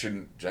skinny. I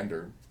shouldn't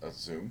gender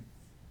assume.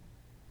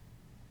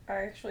 I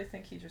actually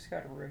think he just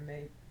got a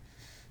roommate.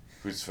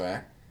 Who's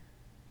fat?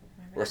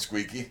 Or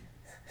squeaky?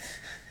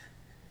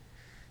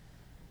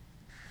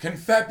 Can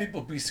fat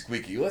people be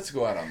squeaky? Let's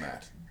go out on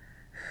that.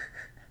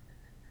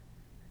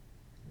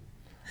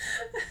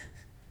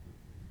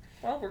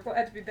 Well, we're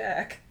glad to be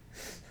back.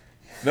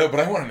 No, but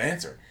I want an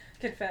answer.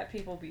 Can fat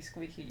people be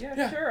squeaky?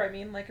 Yeah, sure. I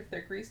mean, like if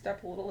they're greased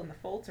up a little and the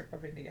folds are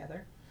rubbing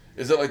together.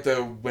 Is it like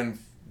when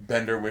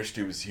Bender wished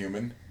he was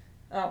human?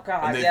 Oh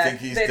God! And they think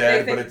he's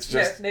dead, but it's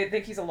just they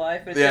think he's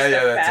alive, but it's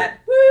that's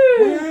fat. It.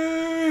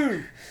 Woo!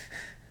 Woo!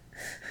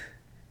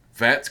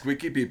 Fat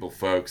squeaky people,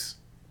 folks.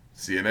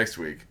 See you next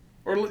week,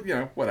 or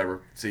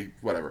whatever. See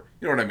whatever.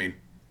 You know what I mean.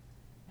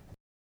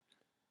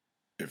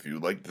 If you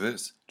liked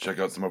this, check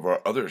out some of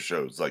our other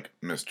shows like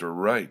Mr.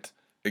 Right,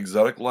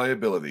 Exotic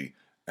Liability,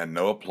 and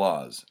No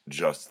Applause,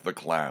 Just the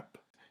Clap.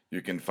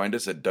 You can find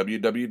us at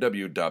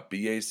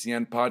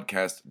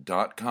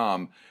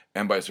www.bacnpodcast.com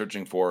and by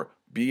searching for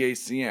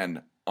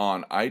BACN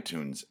on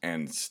iTunes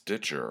and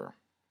Stitcher.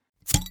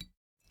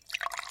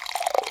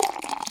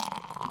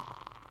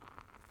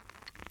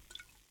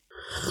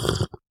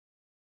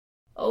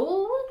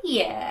 Oh,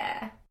 yeah.